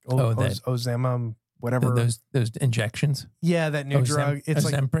 Ozempic, whatever. Those injections. Yeah, that new drug. It's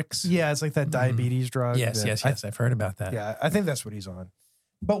Ozempics. like, yeah, it's like that diabetes drug. Yes, I've heard about that. Yeah, I think that's what he's on.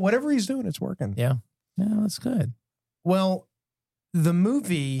 But whatever he's doing, it's working. Yeah. No, that's good. Well, the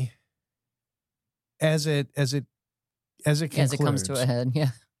movie, as it concludes, As it comes to a head, yeah.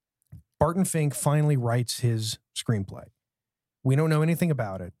 Barton Fink finally writes his screenplay. We don't know anything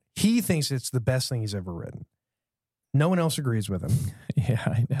about it. He thinks it's the best thing he's ever written. No one else agrees with him. Yeah,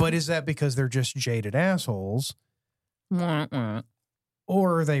 I know. But is that because they're just jaded assholes? Or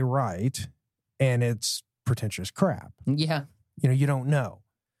are they right and it's pretentious crap? Yeah. You know, you don't know.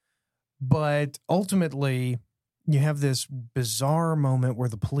 But ultimately, you have this bizarre moment where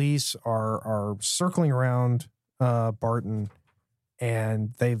the police are circling around Barton,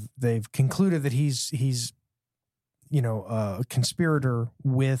 and they've concluded that he's you know, a conspirator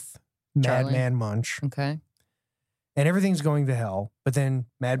with Madman Munch. Okay. And everything's going to hell. But then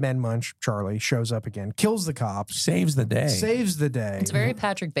Madman Munch, Charlie, shows up again, kills the cops. Saves the day. It's very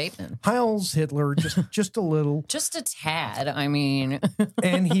Patrick Bateman. Heils Hitler just a little. Just a tad. I mean.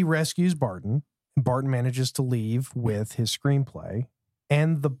 And he rescues Barton. Barton manages to leave with his screenplay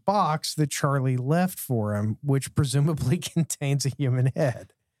and the box that Charlie left for him, which presumably contains a human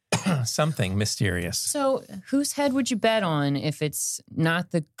head. Something mysterious. So, whose head would you bet on if it's not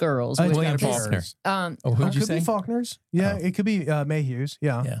the girls? William Faulkner. Who'd you say? Could be Faulkner's. Yeah, it could be Mayhew's.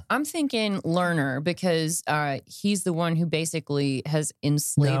 Yeah. I'm thinking Lerner because he's the one who basically has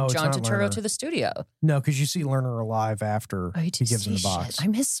enslaved John Turturro to the studio. No, because you see Lerner alive after he gives him the box. I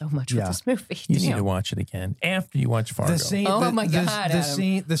miss so much with this movie. You need to watch it again after you watch Fargo. The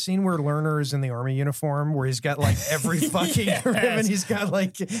scene, the scene where Lerner is in the army uniform, where he's got like every fucking ribbon, he's got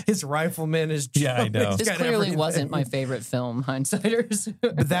like his rifleman, his I know. This clearly wasn't my favorite film, Hindsighters.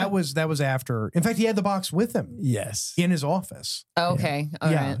 But that was after. In fact, he had the box with him. Yes, in his office. Okay,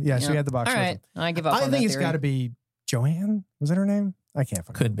 yeah. So he had the box. All with right, him. I give up. I on think that it's theory. got to be Joanne. Was that her name? I can't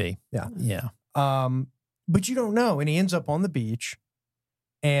find. Could be. Yeah. But you don't know, and he ends up on the beach,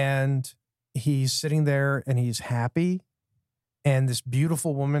 and he's sitting there, and he's happy. And this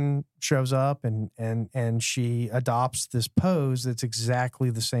beautiful woman shows up and she adopts this pose that's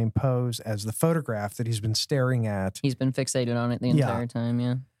exactly the same pose as the photograph that he's been staring at. He's been fixated on it the entire time,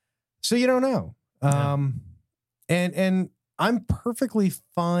 yeah. So you don't know. And I'm perfectly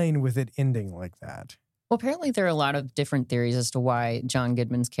fine with it ending like that. Well, apparently there are a lot of different theories as to why John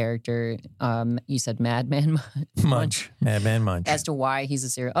Goodman's character, you said Madman Munch. Madman Munch. As to why he's a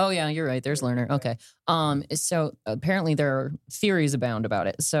serial. Oh, yeah, you're right. There's Lerner. Okay. So apparently there are theories abound about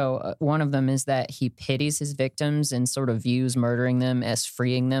it. So one of them is that he pities his victims and sort of views murdering them as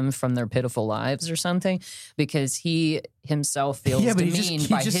freeing them from their pitiful lives or something, because he himself feels demeaned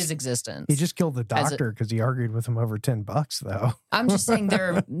by his existence. He just killed the doctor because he argued with him over $10, though. I'm just saying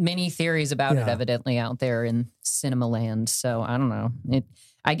there are many theories about it evidently out there in cinema land. So I don't know.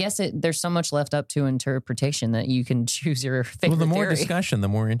 I guess there's so much left up to interpretation that you can choose your favorite Well, the more theory. discussion, the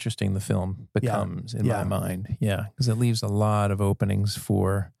more interesting the film becomes in my mind. Yeah, because it leaves a lot of openings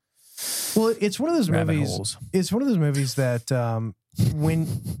for. Well, it's one of those movies. Holes. It's one of those movies that when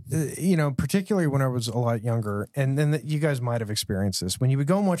you know, particularly when I was a lot younger, and then you guys might have experienced this when you would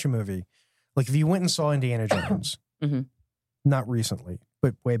go and watch a movie, like if you went and saw Indiana Jones, not recently,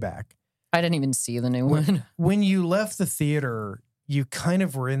 but way back. I didn't even see the new one. When you left the theater, you kind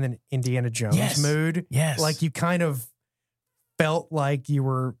of were in an Indiana Jones mood. Yes. Like you kind of felt like you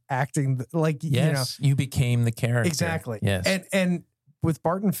were acting like, you know. You became the character. Exactly. Yes. And with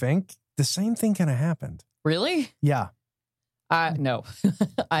Barton Fink, the same thing kind of happened. Really? Yeah. No,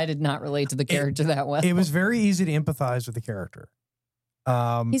 I did not relate to the character that well. It was very easy to empathize with the character.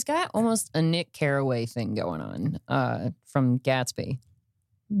 He's got almost a Nick Carraway thing going on from Gatsby.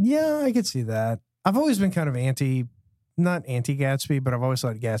 Yeah, I could see that. I've always been kind of not anti-Gatsby, but I've always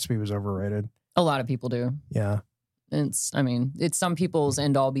thought Gatsby was overrated. A lot of people do. Yeah. It's some people's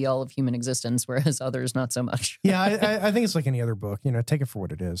end all be all of human existence, whereas others not so much. Yeah, I think it's like any other book. Take it for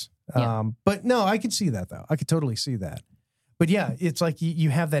what it is. Yeah. But no, I could see that though. I could totally see that. But yeah, it's like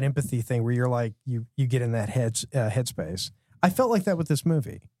you have that empathy thing where you're like you get in that headspace. I felt like that with this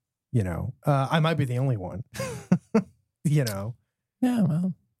movie. I might be the only one. Yeah,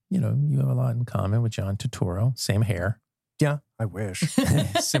 well, you have a lot in common with John Turturro. Same hair. Yeah, I wish.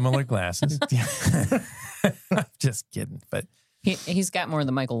 Similar glasses. I'm just kidding, but he's got more of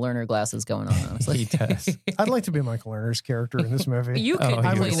the Michael Lerner glasses going on, honestly. He does. I'd like to be Michael Lerner's character in this movie. You could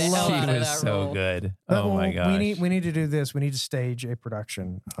play the hell out of that role. He was so good. Oh my gosh. We need to do this. We need to stage a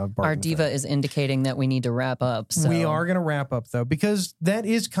production of Barton Our diva Fink. is indicating that we need to wrap up. So. We are going to wrap up though, because that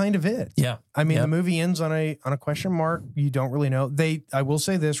is kind of it. Yeah. I mean, the movie ends on a question mark. You don't really know. I will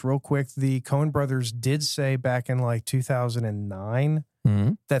say this real quick. The Coen Brothers did say back in like 2009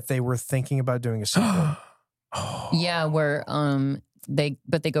 that they were thinking about doing a sequel. Yeah, where they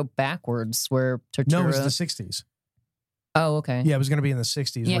go backwards where Turturro. No, it was the 60s. Oh, okay. Yeah, it was going to be in the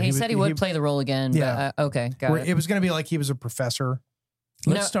 60s. Yeah, he said he would play the role again. Yeah. But, okay, got it. It was going to be like he was a professor.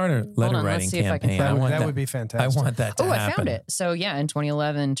 Let's start a letter writing campaign. That would be fantastic. I want that to happen. I found it. So yeah, in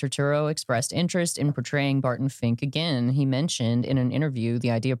 2011, Turturro expressed interest in portraying Barton Fink again. He mentioned in an interview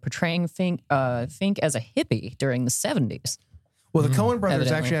the idea of portraying Fink as a hippie during the 70s. Well, the Coen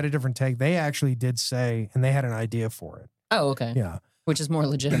Brothers actually had a different take. They actually did say, and they had an idea for it. Oh, okay. Yeah. Which is more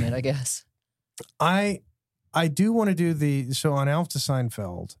legitimate, I guess. I do want to do so on Alf to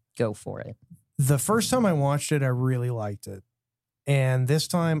Seinfeld. Go for it. The first time I watched it, I really liked it. And this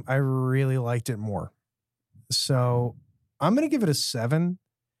time, I really liked it more. So I'm going to give it a 7.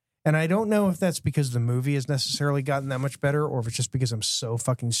 And I don't know if that's because the movie has necessarily gotten that much better or if it's just because I'm so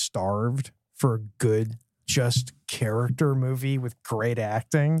fucking starved for a good, just character movie with great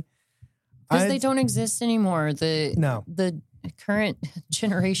acting. Because they don't exist anymore. The current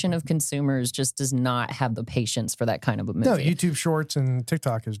generation of consumers just does not have the patience for that kind of a movie. No, YouTube Shorts and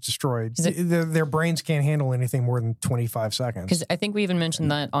TikTok is destroyed. Their brains can't handle anything more than 25 seconds. Because I think we even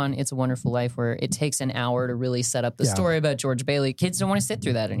mentioned that on It's a Wonderful Life, where it takes an hour to really set up the story about George Bailey. Kids don't want to sit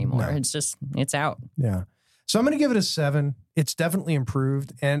through that anymore. No. It's out. Yeah. So I'm going to give it a 7. It's definitely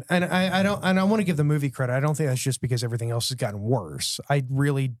improved, and I want to give the movie credit. I don't think that's just because everything else has gotten worse. I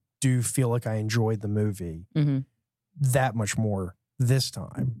really do feel like I enjoyed the movie that much more this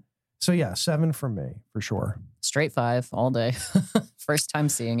time. So yeah, 7 from me for sure. Straight 5 all day. First time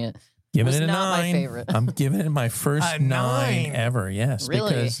seeing it. Giving it a not 9. My favorite. I'm giving it my first 9 ever. Yes,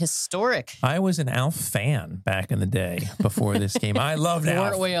 really because historic. I was an Alf fan back in the day before this game. I loved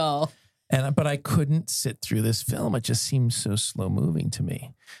Alf. Weren't we all? But I couldn't sit through this film. It just seemed so slow moving to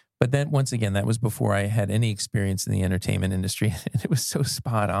me. But then once again, that was before I had any experience in the entertainment industry, and it was so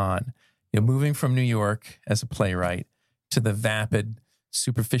spot on. Moving from New York as a playwright to the vapid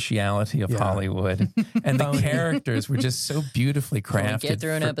superficiality of Hollywood, and the characters were just so beautifully crafted. Can't get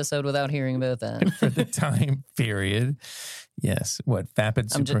through an episode without hearing about that for the time period. Yes, what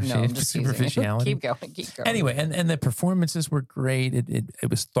vapid superficiality? Keep going. Anyway, and the performances were great. It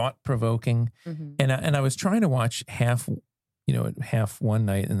was thought provoking, and I was trying to watch half one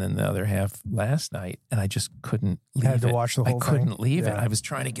night and then the other half last night, and I just couldn't leave Had to watch the whole thing. I couldn't leave it. I was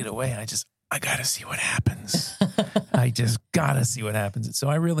trying to get away, and I got to see what happens. I just got to see what happens. So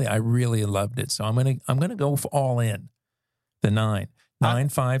I really loved it. So I'm gonna go for all in. The 9,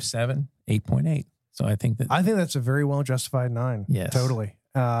 5, 7, 8.8. So I think that's a very well justified 9. Yes, totally.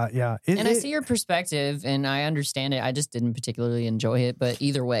 Yeah. I see your perspective and I understand it. I just didn't particularly enjoy it, but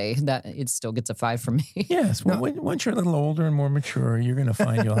either way, that it still gets a 5 from me. Yes. Well, once you're a little older and more mature, you're going to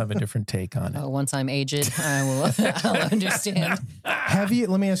find you'll have a different take on it. Once I'm aged, I'll understand. Let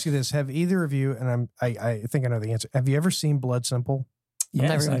me ask you this. Have either of you, and I think I know the answer. Have you ever seen Blood Simple?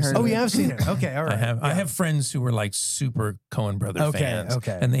 Yes, I've heard of it. You have seen it. Okay, all right. I have friends who were like super Coen Brothers fans.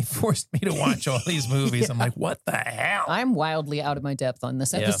 Okay. And they forced me to watch all these movies. I'm like, what the hell? I'm wildly out of my depth on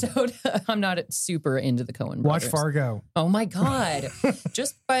this episode. I'm not super into the Coen Brothers. Watch Fargo. Oh my God.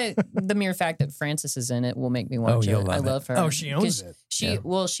 Just by the mere fact that Frances is in it will make me watch it. I love her. Oh, she owns it.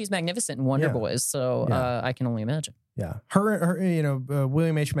 She's magnificent in Wonder Boys, so I can only imagine. Yeah, her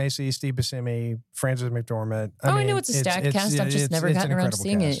William H. Macy, Steve Buscemi, Frances McDormand. I know it's a stacked cast. I've just never gotten around to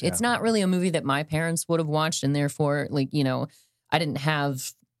seeing it. It's not really a movie that my parents would have watched, and therefore, I didn't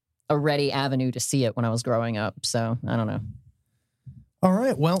have a ready avenue to see it when I was growing up. So I don't know. All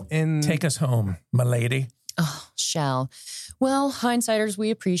right. Well, take us home, my lady. Oh, shall. Well, Hindsighters, we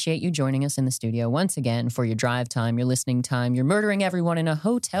appreciate you joining us in the studio once again for your drive time, your listening time, your murdering everyone in a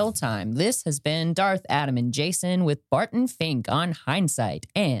hotel time. This has been Darth, Adam, and Jason with Barton Fink on Hindsight,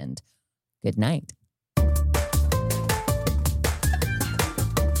 and good night.